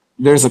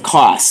 There's a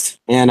cost,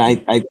 and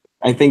I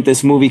think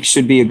this movie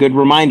should be a good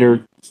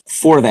reminder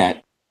for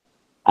that.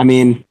 I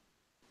mean,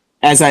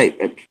 as I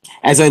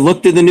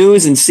look through the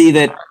news and see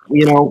that,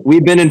 you know,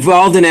 we've been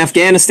involved in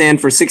Afghanistan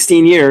for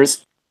 16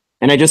 years,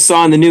 and I just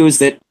saw in the news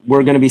that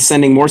we're going to be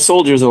sending more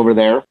soldiers over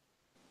there,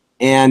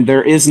 and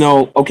there is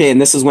no, okay,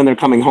 and this is when they're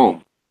coming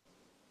home.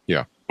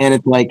 Yeah. And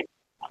it's like,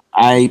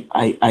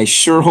 I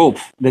sure hope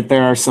that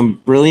there are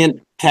some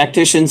brilliant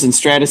tacticians and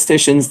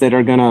statisticians that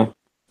are going to,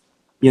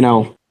 you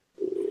know,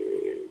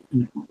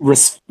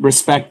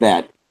 respect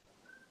that.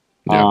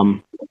 Yeah.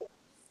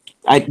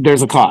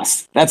 There's a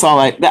cost. That's all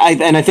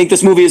and I think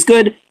this movie is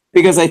good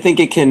because I think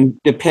it can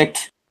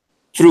depict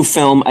through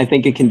film. I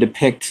think it can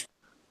depict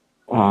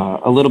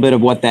a little bit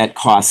of what that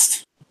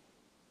cost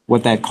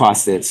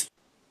is.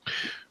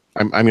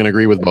 I'm going to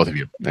agree with both of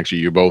you. Actually,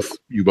 you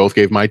both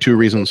gave my two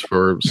reasons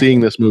for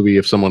seeing this movie.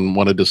 If someone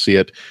wanted to see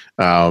it,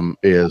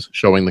 is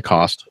showing the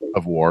cost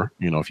of war.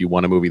 You know, if you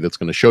want a movie that's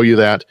going to show you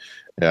that,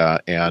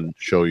 and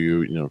show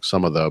you, you know,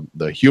 some of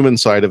the human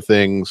side of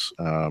things,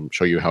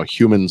 show you how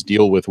humans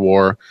deal with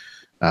war.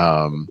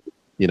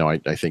 You know,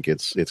 I think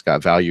it's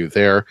got value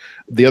there.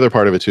 The other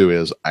part of it too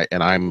is,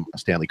 I'm a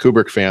Stanley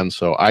Kubrick fan,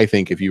 so I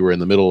think if you were in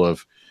the middle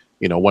of,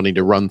 you know, wanting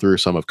to run through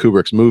some of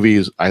Kubrick's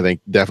movies, I think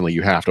definitely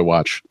you have to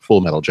watch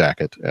Full Metal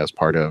Jacket as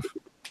part of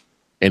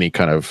any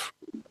kind of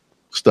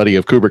study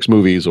of Kubrick's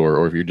movies,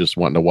 or if you're just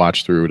wanting to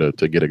watch through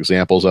to get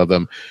examples of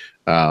them.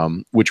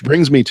 Which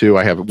brings me to,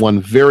 I have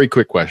one very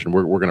quick question.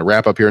 We're going to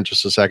wrap up here in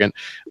just a second,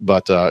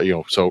 but you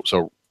know, so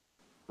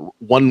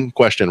one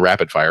question,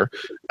 rapid fire.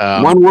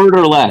 1 word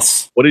or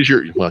less. What is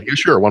your, well, yeah,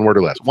 sure, 1 word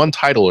or less. One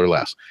title or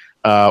less.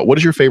 What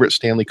is your favorite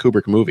Stanley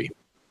Kubrick movie?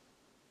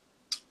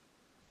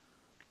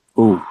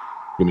 Ooh.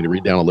 You want me to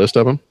read down a list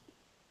of them?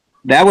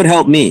 That would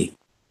help me.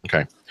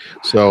 Okay.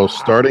 So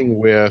starting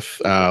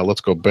with,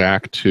 let's go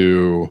back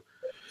to,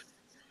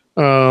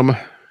 you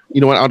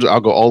know what? I'll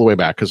go all the way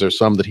back because there's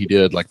some that he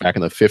did like back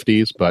in the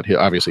 50s, but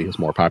obviously his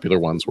more popular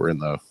ones were in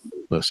the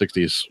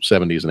 60s,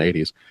 70s, and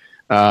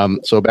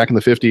 80s. So back in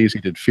the 50s, he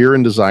did Fear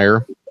and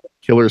Desire,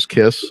 Killer's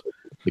Kiss,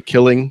 The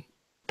Killing,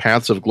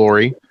 Paths of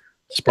Glory,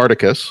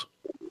 Spartacus,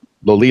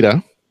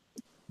 Lolita,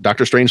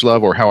 Dr.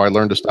 Strangelove, or How I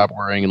Learned to Stop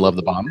Worrying and Love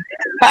the Bomb,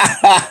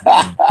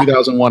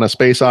 2001: A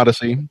Space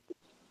Odyssey,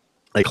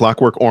 A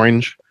Clockwork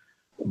Orange,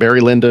 Barry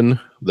Lyndon,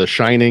 The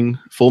Shining,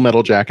 Full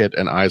Metal Jacket,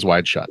 and Eyes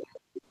Wide Shut.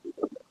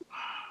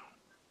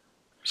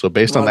 So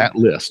based on that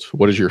list,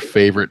 what is your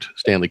favorite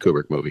Stanley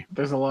Kubrick movie?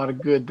 There's a lot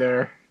of good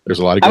there. There's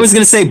a lot of good. I was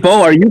going to say,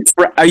 Bo, are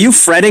you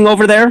fretting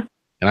over there?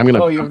 And I'm going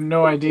to. Oh, you have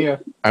no idea.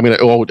 I'm going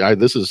to.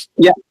 This is.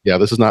 Yeah.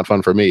 This is not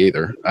fun for me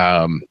either.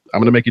 I'm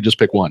going to make you just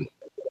pick one.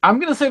 I'm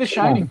going to say The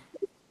Shining.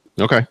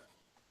 Okay.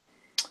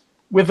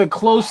 With a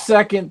close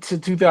second to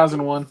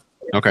 2001.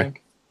 Okay.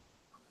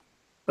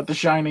 But The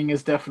Shining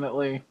is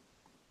definitely.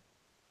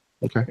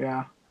 Okay.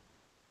 Yeah.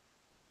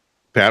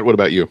 Pat, what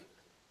about you?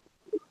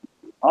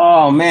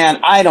 Oh man,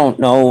 I don't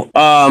know.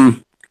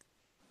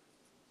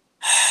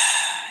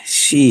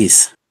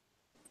 Jeez.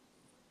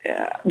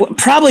 Yeah, well,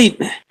 probably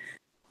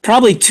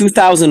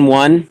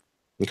 2001.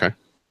 Okay.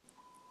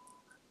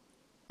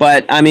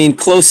 But I mean,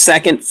 close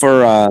second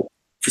for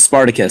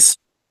Spartacus.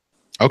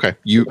 Okay,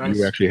 you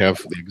actually have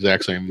the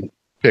exact same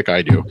pick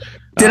I do.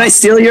 Did I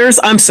steal yours?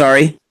 I'm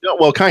sorry. No,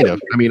 well, kind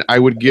of. I mean, I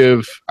would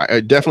give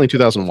definitely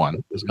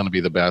 2001 is going to be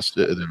the best,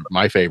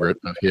 my favorite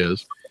of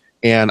his,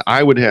 and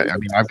I would have. I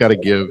mean, I've got to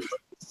give.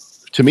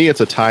 To me,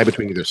 it's a tie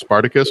between either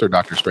Spartacus or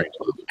Dr.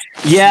 Strangelove.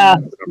 Yeah,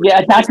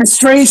 Dr.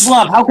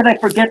 Strangelove. How could I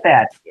forget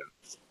that?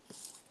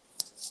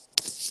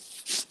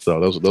 So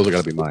those are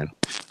going to be mine.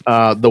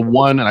 The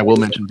one, and I will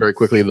mention very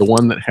quickly, the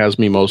one that has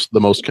me the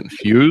most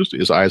confused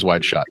is Eyes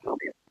Wide Shut.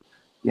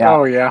 Yeah.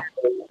 Oh yeah.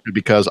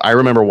 Because I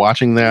remember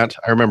watching that.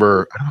 I don't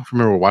know if I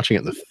remember watching it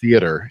in the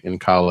theater in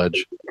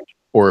college,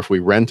 or if we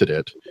rented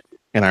it.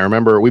 And I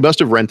remember we must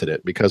have rented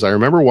it because I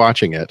remember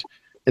watching it.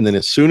 And then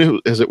as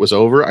soon as it was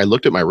over, I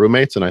looked at my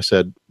roommates and I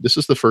said, "This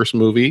is the first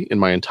movie in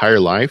my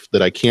entire life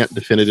that I can't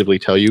definitively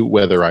tell you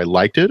whether I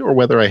liked it or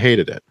whether I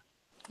hated it."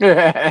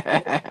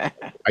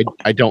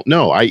 I don't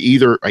know. I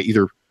either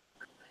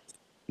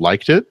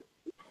liked it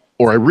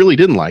or I really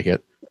didn't like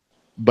it,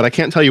 but I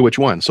can't tell you which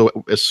one. So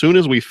as soon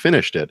as we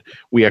finished it,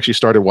 we actually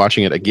started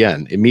watching it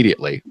again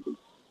immediately.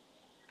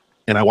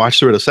 And I watched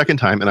through it a second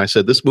time and I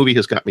said, this movie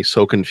has got me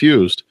so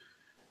confused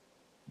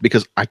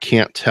because I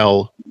can't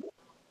tell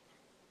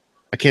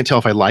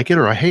if I like it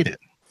or I hate it.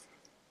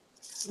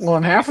 Well,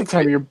 and half the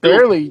time you're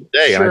barely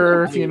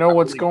sure if you know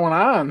what's going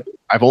on.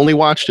 I've only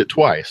watched it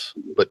twice,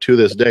 but to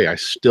this day, I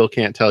still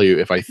can't tell you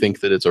if I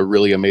think that it's a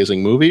really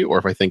amazing movie or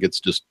if I think it's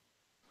just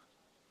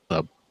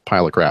a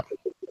pile of crap.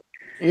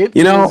 It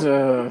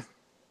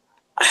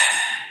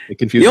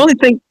confusing.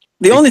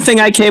 The only thing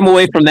I came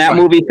away from that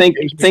movie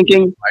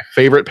thinking my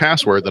favorite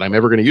password that I'm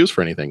ever going to use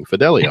for anything,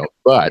 Fidelio,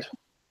 but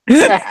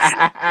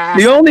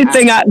the only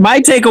thing my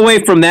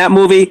takeaway from that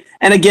movie,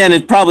 and again,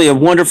 it's probably a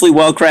wonderfully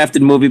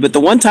well-crafted movie, but the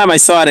one time I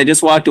saw it, I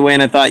just walked away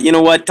and I thought, you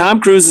know what?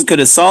 Tom Cruise could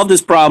have solved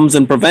his problems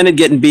and prevented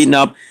getting beaten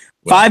up.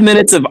 5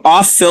 minutes of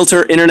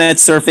off-filter internet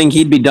surfing,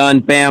 he'd be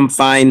done. Bam,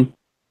 fine.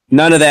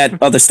 None of that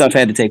other stuff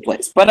had to take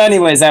place. But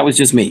anyways, that was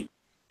just me.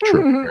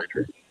 True, very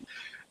true.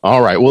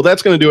 All right. Well,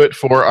 that's going to do it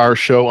for our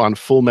show on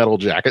Full Metal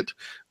Jacket.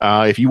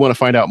 If you want to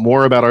find out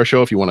more about our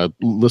show, if you want to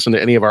listen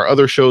to any of our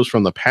other shows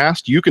from the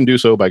past, you can do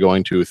so by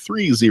going to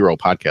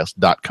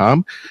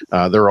 30podcast.com.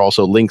 There are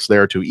also links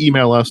there to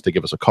email us, to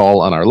give us a call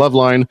on our love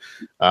line,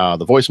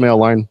 the voicemail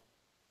line.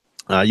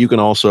 You can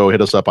also hit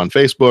us up on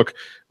Facebook.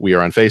 We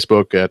are on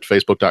Facebook at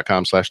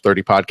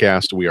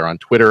facebook.com/30podcast. We are on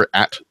Twitter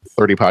at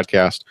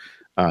 30podcast.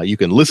 You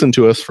can listen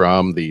to us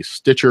from the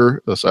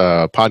Stitcher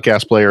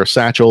podcast player,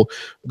 Satchel,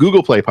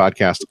 Google Play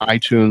Podcast,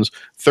 iTunes,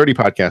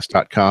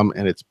 30podcast.com,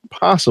 and it's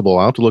possible,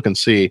 I'll have to look and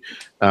see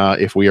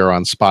if we are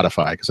on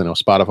Spotify, because I know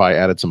Spotify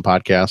added some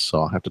podcasts, so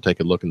I'll have to take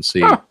a look and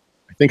see. Huh.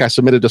 I think I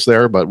submitted us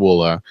there, but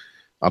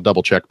I'll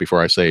double check before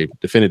I say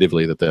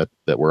definitively that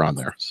we're on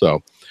there.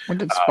 So, when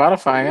did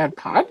Spotify add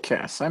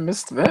podcasts? I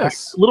missed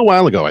this. A little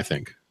while ago, I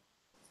think.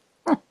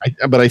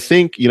 But I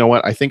think, you know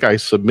what? I think I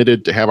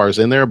submitted to have ours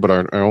in there, but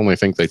I only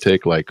think they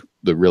take like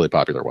the really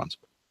popular ones.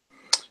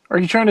 Are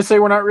you trying to say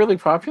we're not really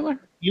popular?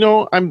 You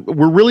know,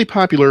 we're really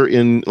popular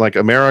in like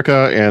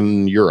America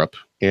and Europe,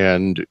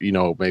 and you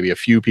know, maybe a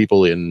few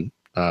people in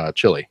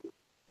Chile.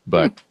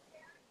 But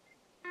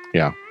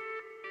yeah,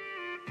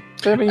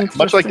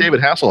 much like David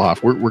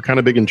Hasselhoff, we're kind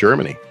of big in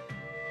Germany.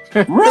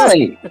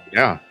 Really?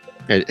 Yeah.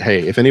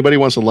 Hey, if anybody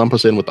wants to lump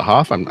us in with the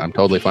Hoff, I'm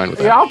totally fine with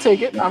that. Yeah, I'll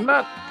take it. I'm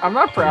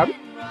not proud.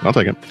 I'll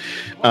take it.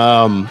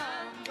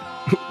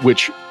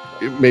 Which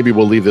maybe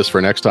we'll leave this for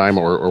next time,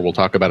 or we'll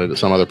talk about it at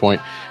some other point.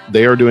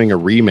 They are doing a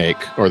remake,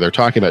 or they're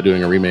talking about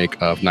doing a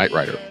remake of Knight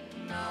Rider.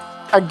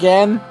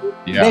 Again?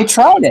 Yeah. They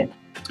tried it.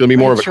 It's going to be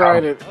more of a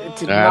tried it. It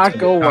did not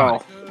go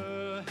well.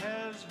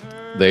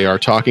 They are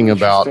talking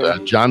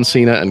about John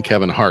Cena and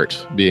Kevin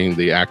Hart being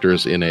the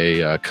actors in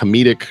a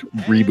comedic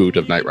reboot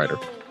of Knight Rider.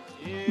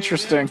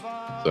 Interesting.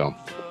 So,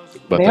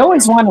 but they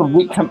always want to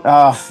we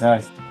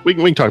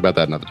can talk about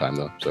that another time,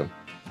 though. So.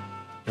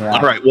 Yeah.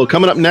 All right. Well,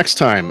 coming up next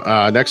time.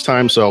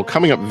 So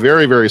coming up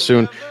very, very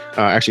soon,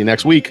 actually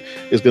next week,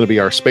 is going to be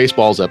our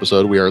Spaceballs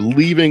episode. We are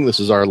leaving. This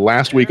is our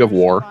last week of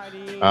war.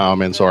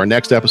 And so our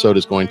next episode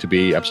is going to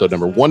be episode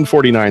number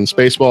 149,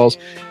 Spaceballs.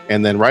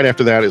 And then right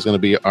after that is going to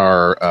be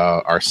our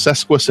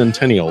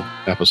sesquicentennial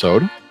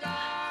episode.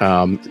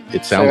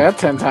 It sounds say that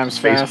 10 times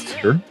fast.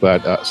 Sure,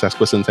 but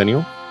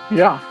sesquicentennial.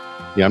 Yeah.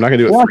 Yeah, I'm not going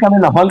to do it. Like I'm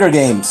in the Hunger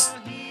Games.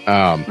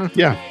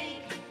 Yeah.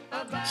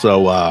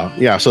 So,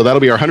 so that'll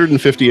be our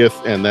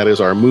 150th, and that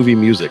is our movie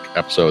music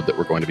episode that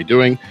we're going to be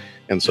doing.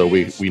 And so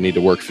we need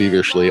to work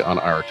feverishly on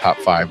our top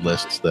 5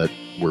 lists that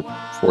we're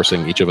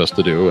forcing each of us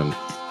to do. And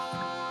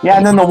yeah,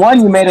 and then the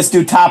one you made us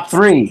do top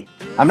 3.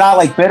 I'm not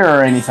like bitter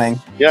or anything.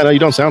 Yeah, no, you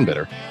don't sound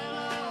bitter.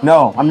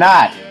 No, I'm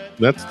not.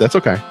 That's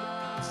okay.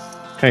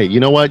 Hey, you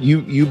know what?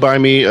 You buy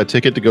me a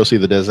ticket to go see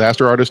The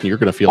Disaster Artist, and you're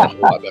going to feel a whole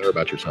lot better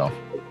about yourself.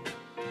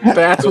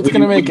 That's what's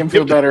going to make him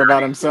feel better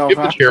about himself. Give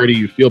the charity,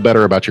 you feel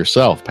better about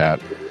yourself, Pat.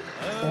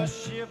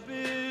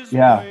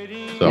 Yeah.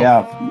 So,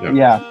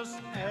 Yeah.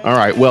 All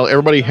right. Well,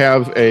 everybody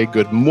have a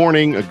good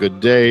morning, a good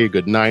day, a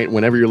good night.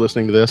 Whenever you're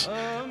listening to this,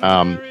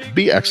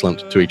 be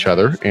excellent to each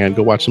other and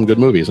go watch some good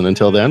movies. And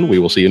until then, we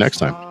will see you next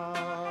time.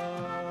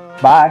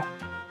 Bye.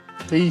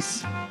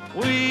 Peace.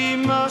 We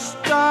must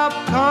stop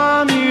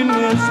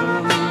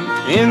communism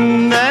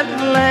in that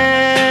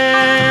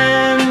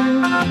land.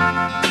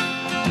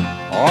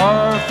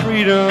 Our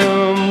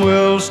freedom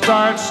will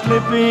start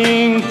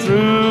slipping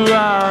through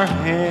our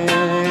hands.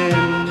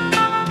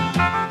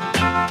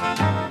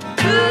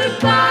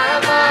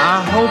 Goodbye,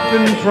 I hope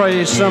and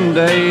pray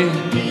someday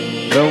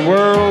the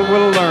world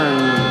will learn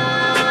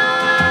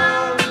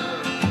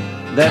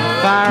that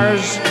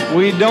fires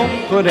we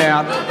don't put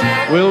out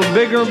will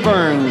bigger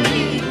burn.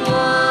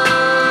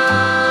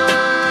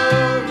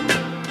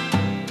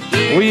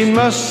 We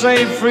must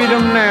save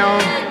freedom now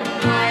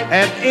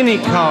at any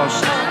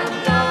cost,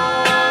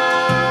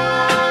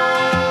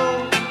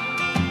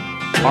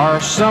 or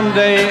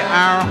someday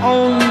our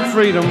own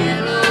freedom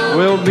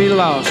will be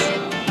lost.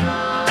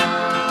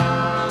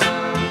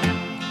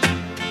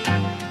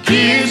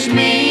 Kiss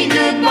me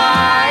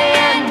goodbye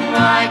and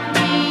write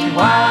me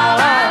while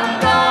I'm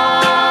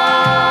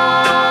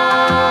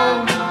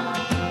gone.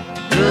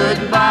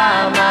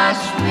 Goodbye, my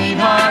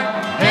sweetheart.